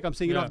him a pick. I'm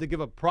saying you don't have to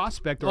give a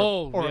prospect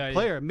or a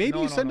player. Maybe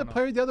you send a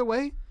player the other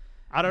way.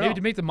 I don't know. Maybe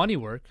to make the money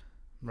work.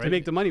 Right? To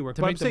make the money work.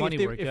 To but make I'm the saying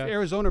money work, if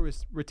Arizona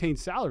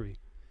retains salary,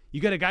 you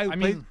get a guy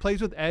who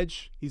plays with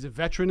edge. He's a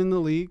veteran in the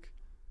league.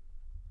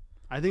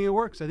 I think it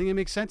works. I think it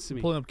makes sense to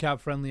me. Pulling up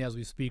cap friendly as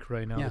we speak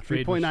right now. Yeah,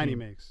 3.9 he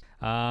makes.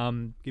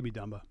 Give me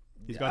Dumba.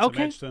 He's got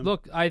some edge to him.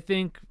 Look, I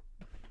think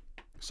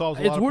solves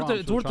a lot of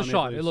problems. It's worth a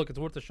shot. Look, it's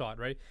worth a shot,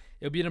 right?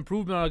 It'll be an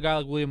improvement on a guy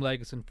like William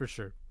Lagesson for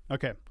sure.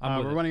 Okay,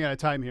 we're running out of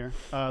time here.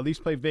 Leafs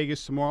play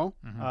Vegas tomorrow.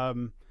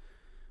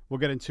 We'll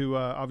get into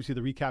obviously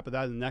the recap of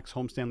that in the next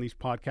Homestand Leafs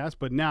podcast.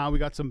 But now we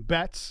got some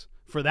bets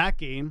for that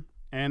game,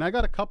 and I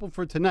got a couple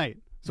for tonight.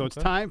 So it's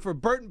time for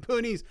Bert and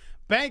Pooney's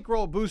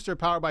Bankroll Booster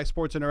powered by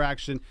Sports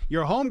Interaction,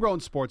 your homegrown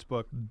sports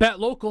book. Bet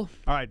local.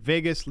 All right,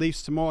 Vegas,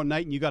 Leafs tomorrow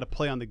night, and you got to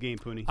play on the game,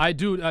 Pooney. I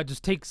do.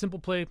 Just take simple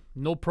play,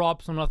 no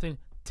props, no nothing.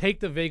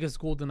 Take the Vegas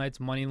Golden Knights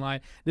money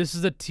line. This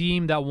is a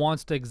team that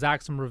wants to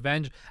exact some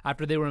revenge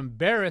after they were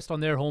embarrassed on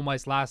their home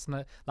ice last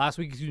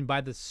week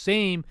by the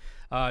same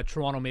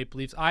Toronto Maple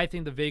Leafs. I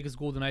think the Vegas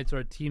Golden Knights are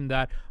a team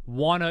that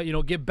want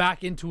to, get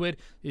back into it.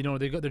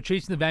 They're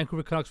chasing the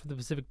Vancouver Canucks for the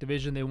Pacific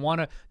Division.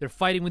 They're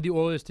fighting with the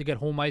Oilers to get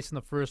home ice in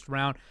the first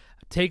round.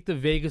 Take the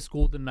Vegas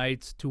Golden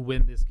Knights to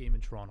win this game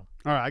in Toronto.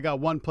 All right, I got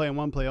one play and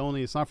one play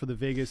only. It's not for the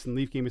Vegas and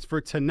Leaf game. It's for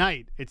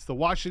tonight. It's the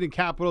Washington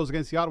Capitals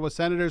against the Ottawa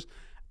Senators.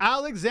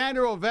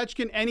 Alexander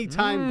Ovechkin,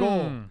 anytime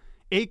goal.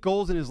 8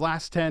 goals in his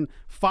last 10,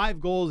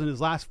 5 goals in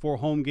his last 4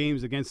 home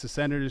games against the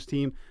Senators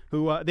team,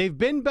 who they've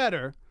been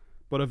better,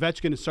 but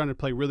Ovechkin is starting to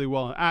play really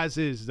well, as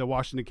is the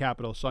Washington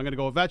Capitals. So I'm going to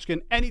go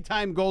Ovechkin,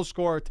 anytime goal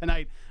scorer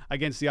tonight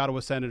against the Ottawa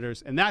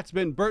Senators. And that's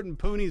been Bert and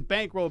Pooney's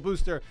Bankroll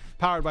Booster,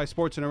 powered by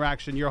Sports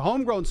Interaction, your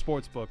homegrown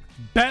sports book.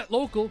 Bet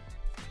local.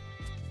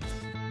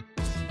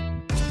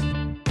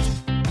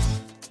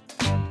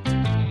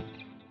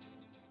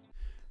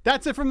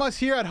 That's it from us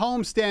here at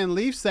Homestand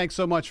Leafs. Thanks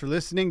so much for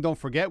listening. Don't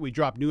forget, we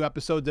drop new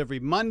episodes every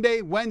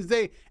Monday,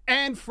 Wednesday,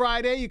 and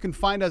Friday. You can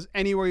find us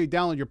anywhere you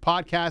download your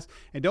podcast.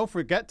 And don't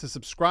forget to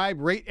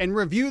subscribe, rate, and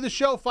review the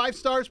show. 5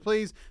 stars,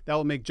 please. That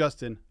will make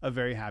Justin a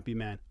very happy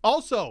man.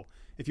 Also,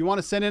 if you want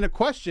to send in a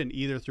question,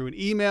 either through an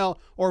email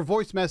or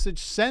voice message,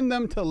 send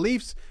them to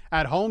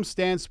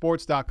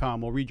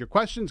leafs@homestandsports.com. We'll read your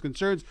questions,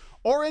 concerns,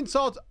 or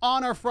insults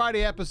on our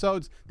Friday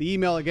episodes. The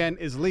email again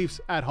is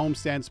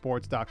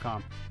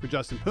leafs@homestandsports.com. For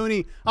Justin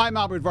Pooney, I'm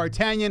Albert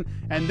Vartanian,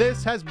 and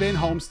this has been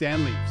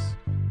Homestand Leafs.